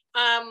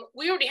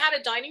 We already had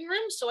a dining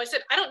room. So I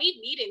said, I don't need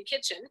an eat-in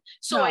kitchen.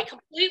 So I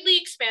completely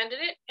expanded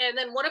it. And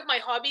then one of my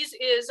hobbies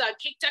is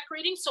cake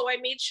decorating. So I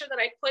made sure that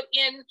I put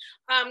in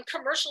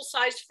commercial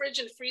sized fridge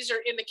and freezer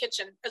in the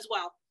kitchen as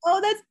well. Oh,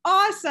 that's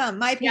awesome.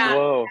 My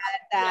parents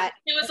had that.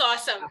 Yeah, it was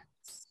awesome.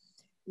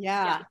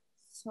 Yeah.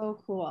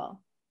 So cool.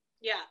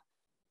 Yeah.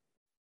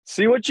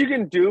 See what you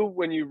can do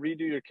when you redo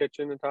your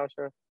kitchen,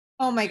 Natasha.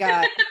 Oh my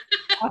God.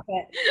 Stop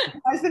it.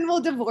 My husband will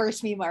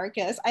divorce me,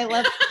 Marcus. I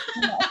love it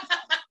so much.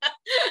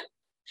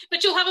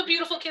 But you'll have a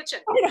beautiful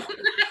kitchen.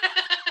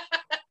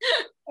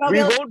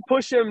 We won't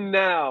push him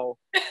now,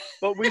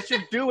 but we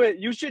should do it.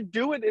 You should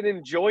do it and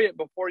enjoy it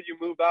before you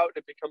move out and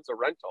it becomes a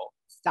rental.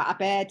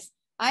 Stop it.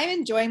 I'm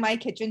enjoying my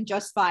kitchen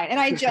just fine.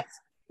 And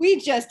we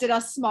just did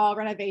a small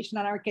renovation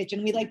on our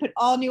kitchen. We like put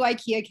all new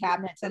IKEA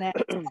cabinets in it.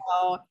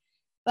 So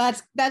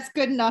that's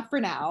good enough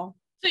for now.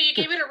 So you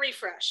gave it a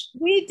refresh.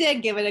 We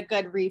did give it a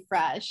good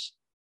refresh,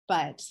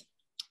 but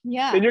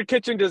yeah. And your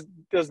kitchen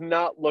does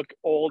not look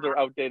old or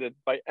outdated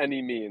by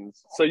any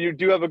means. So you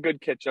do have a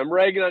good kitchen. I'm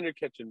ragging on your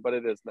kitchen, but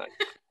it is nice.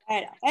 I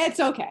know. It's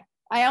okay.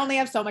 I only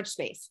have so much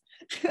space.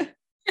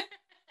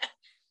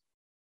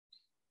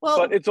 Well,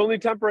 but it's only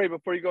temporary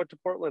before you go to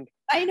Portland.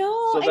 I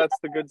know. So that's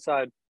the good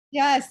side.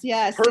 Yes.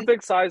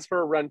 Perfect size for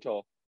a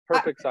rental.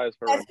 Perfect size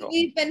for a rental.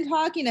 We've been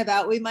talking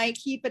about, we might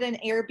keep it an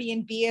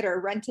Airbnb it or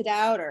rent it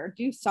out or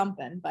do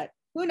something, but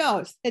who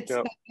knows? It's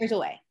 9 years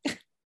away.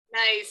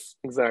 Nice.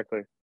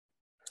 Exactly.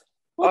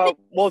 Well, thank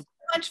you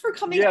so much for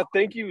coming. Yeah,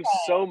 thank you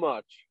so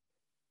much.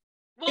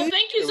 Well,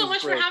 thank you so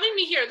much for having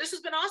me here. This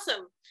has been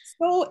awesome.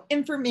 So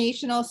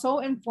informational, so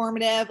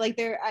informative. Like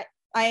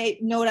I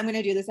know what I'm going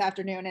to do this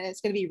afternoon, and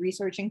it's going to be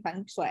researching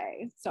Feng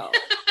Shui. So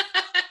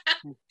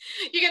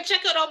you can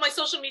check out all my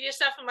social media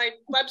stuff and my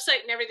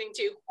website and everything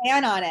too.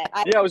 And on it.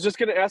 I was just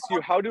going to ask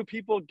you, how do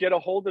people get a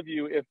hold of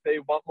you if they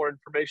want more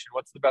information?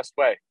 What's the best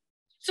way?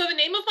 So the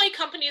name of my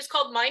company is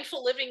called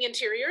Mindful Living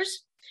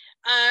Interiors.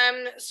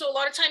 So a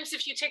lot of times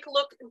if you take a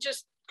look,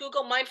 just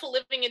Google Mindful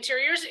Living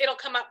Interiors, it'll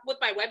come up with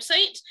my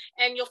website,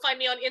 and you'll find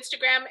me on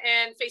Instagram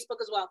and Facebook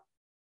as well.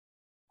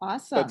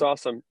 Awesome. That's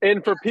awesome.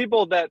 And for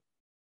people that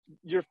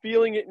you're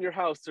feeling it in your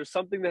house, there's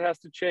something that has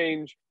to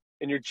change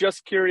and you're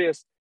just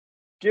curious,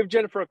 give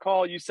Jennifer a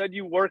call. You said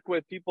you work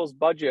with people's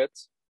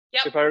budgets,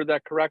 if I heard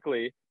that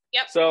correctly.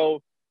 Yep.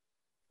 So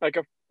like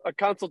a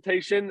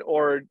consultation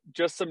or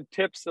just some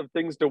tips of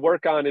things to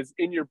work on is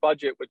in your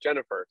budget with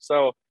Jennifer.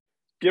 So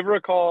give her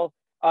a call.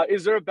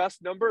 Is there a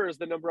best number, or is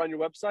the number on your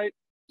website?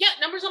 Yeah,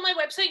 number's on my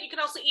website. You can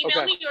also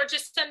email me or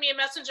just send me a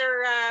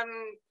messenger,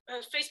 a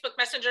Facebook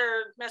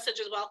messenger message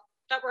as well.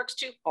 That works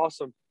too.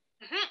 Awesome.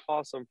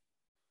 Awesome.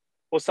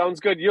 Well, sounds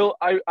good.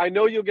 I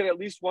know you'll get at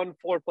least one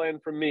floor plan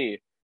from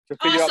me to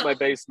figure out my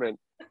basement.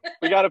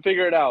 We got to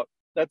figure it out.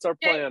 That's our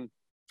plan.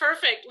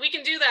 Perfect. We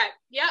can do that.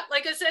 Yeah.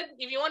 Like I said,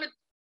 if you want a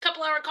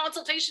couple hour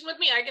consultation with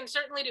me, I can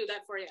certainly do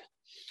that for you.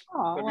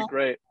 That'd be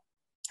great.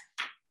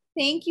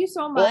 Thank you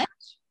so much.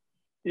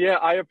 Yeah,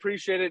 I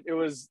appreciate it.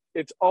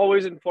 It's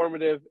always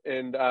informative,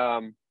 and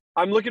I'm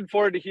looking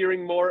forward to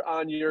hearing more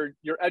on your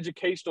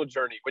educational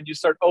journey when you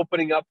start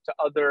opening up to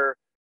other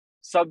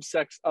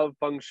subsects of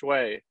Feng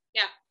Shui.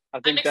 Yeah, I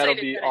think that'll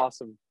be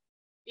awesome.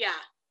 Yeah,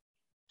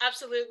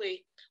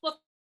 absolutely.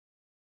 Well,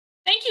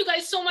 thank you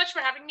guys so much for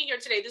having me here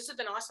today. This has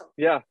been awesome.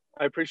 Yeah,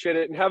 I appreciate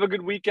it, and have a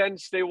good weekend.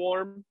 Stay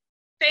warm.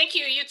 Thank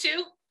you. You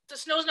too. The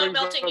snow's not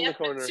melting yet,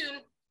 but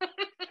soon.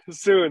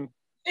 Soon.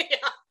 Yeah.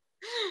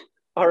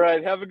 All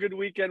right. Have a good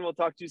weekend. We'll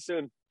talk to you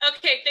soon.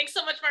 Okay. Thanks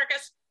so much,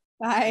 Marcus.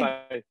 Bye.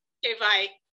 Bye. Okay, bye.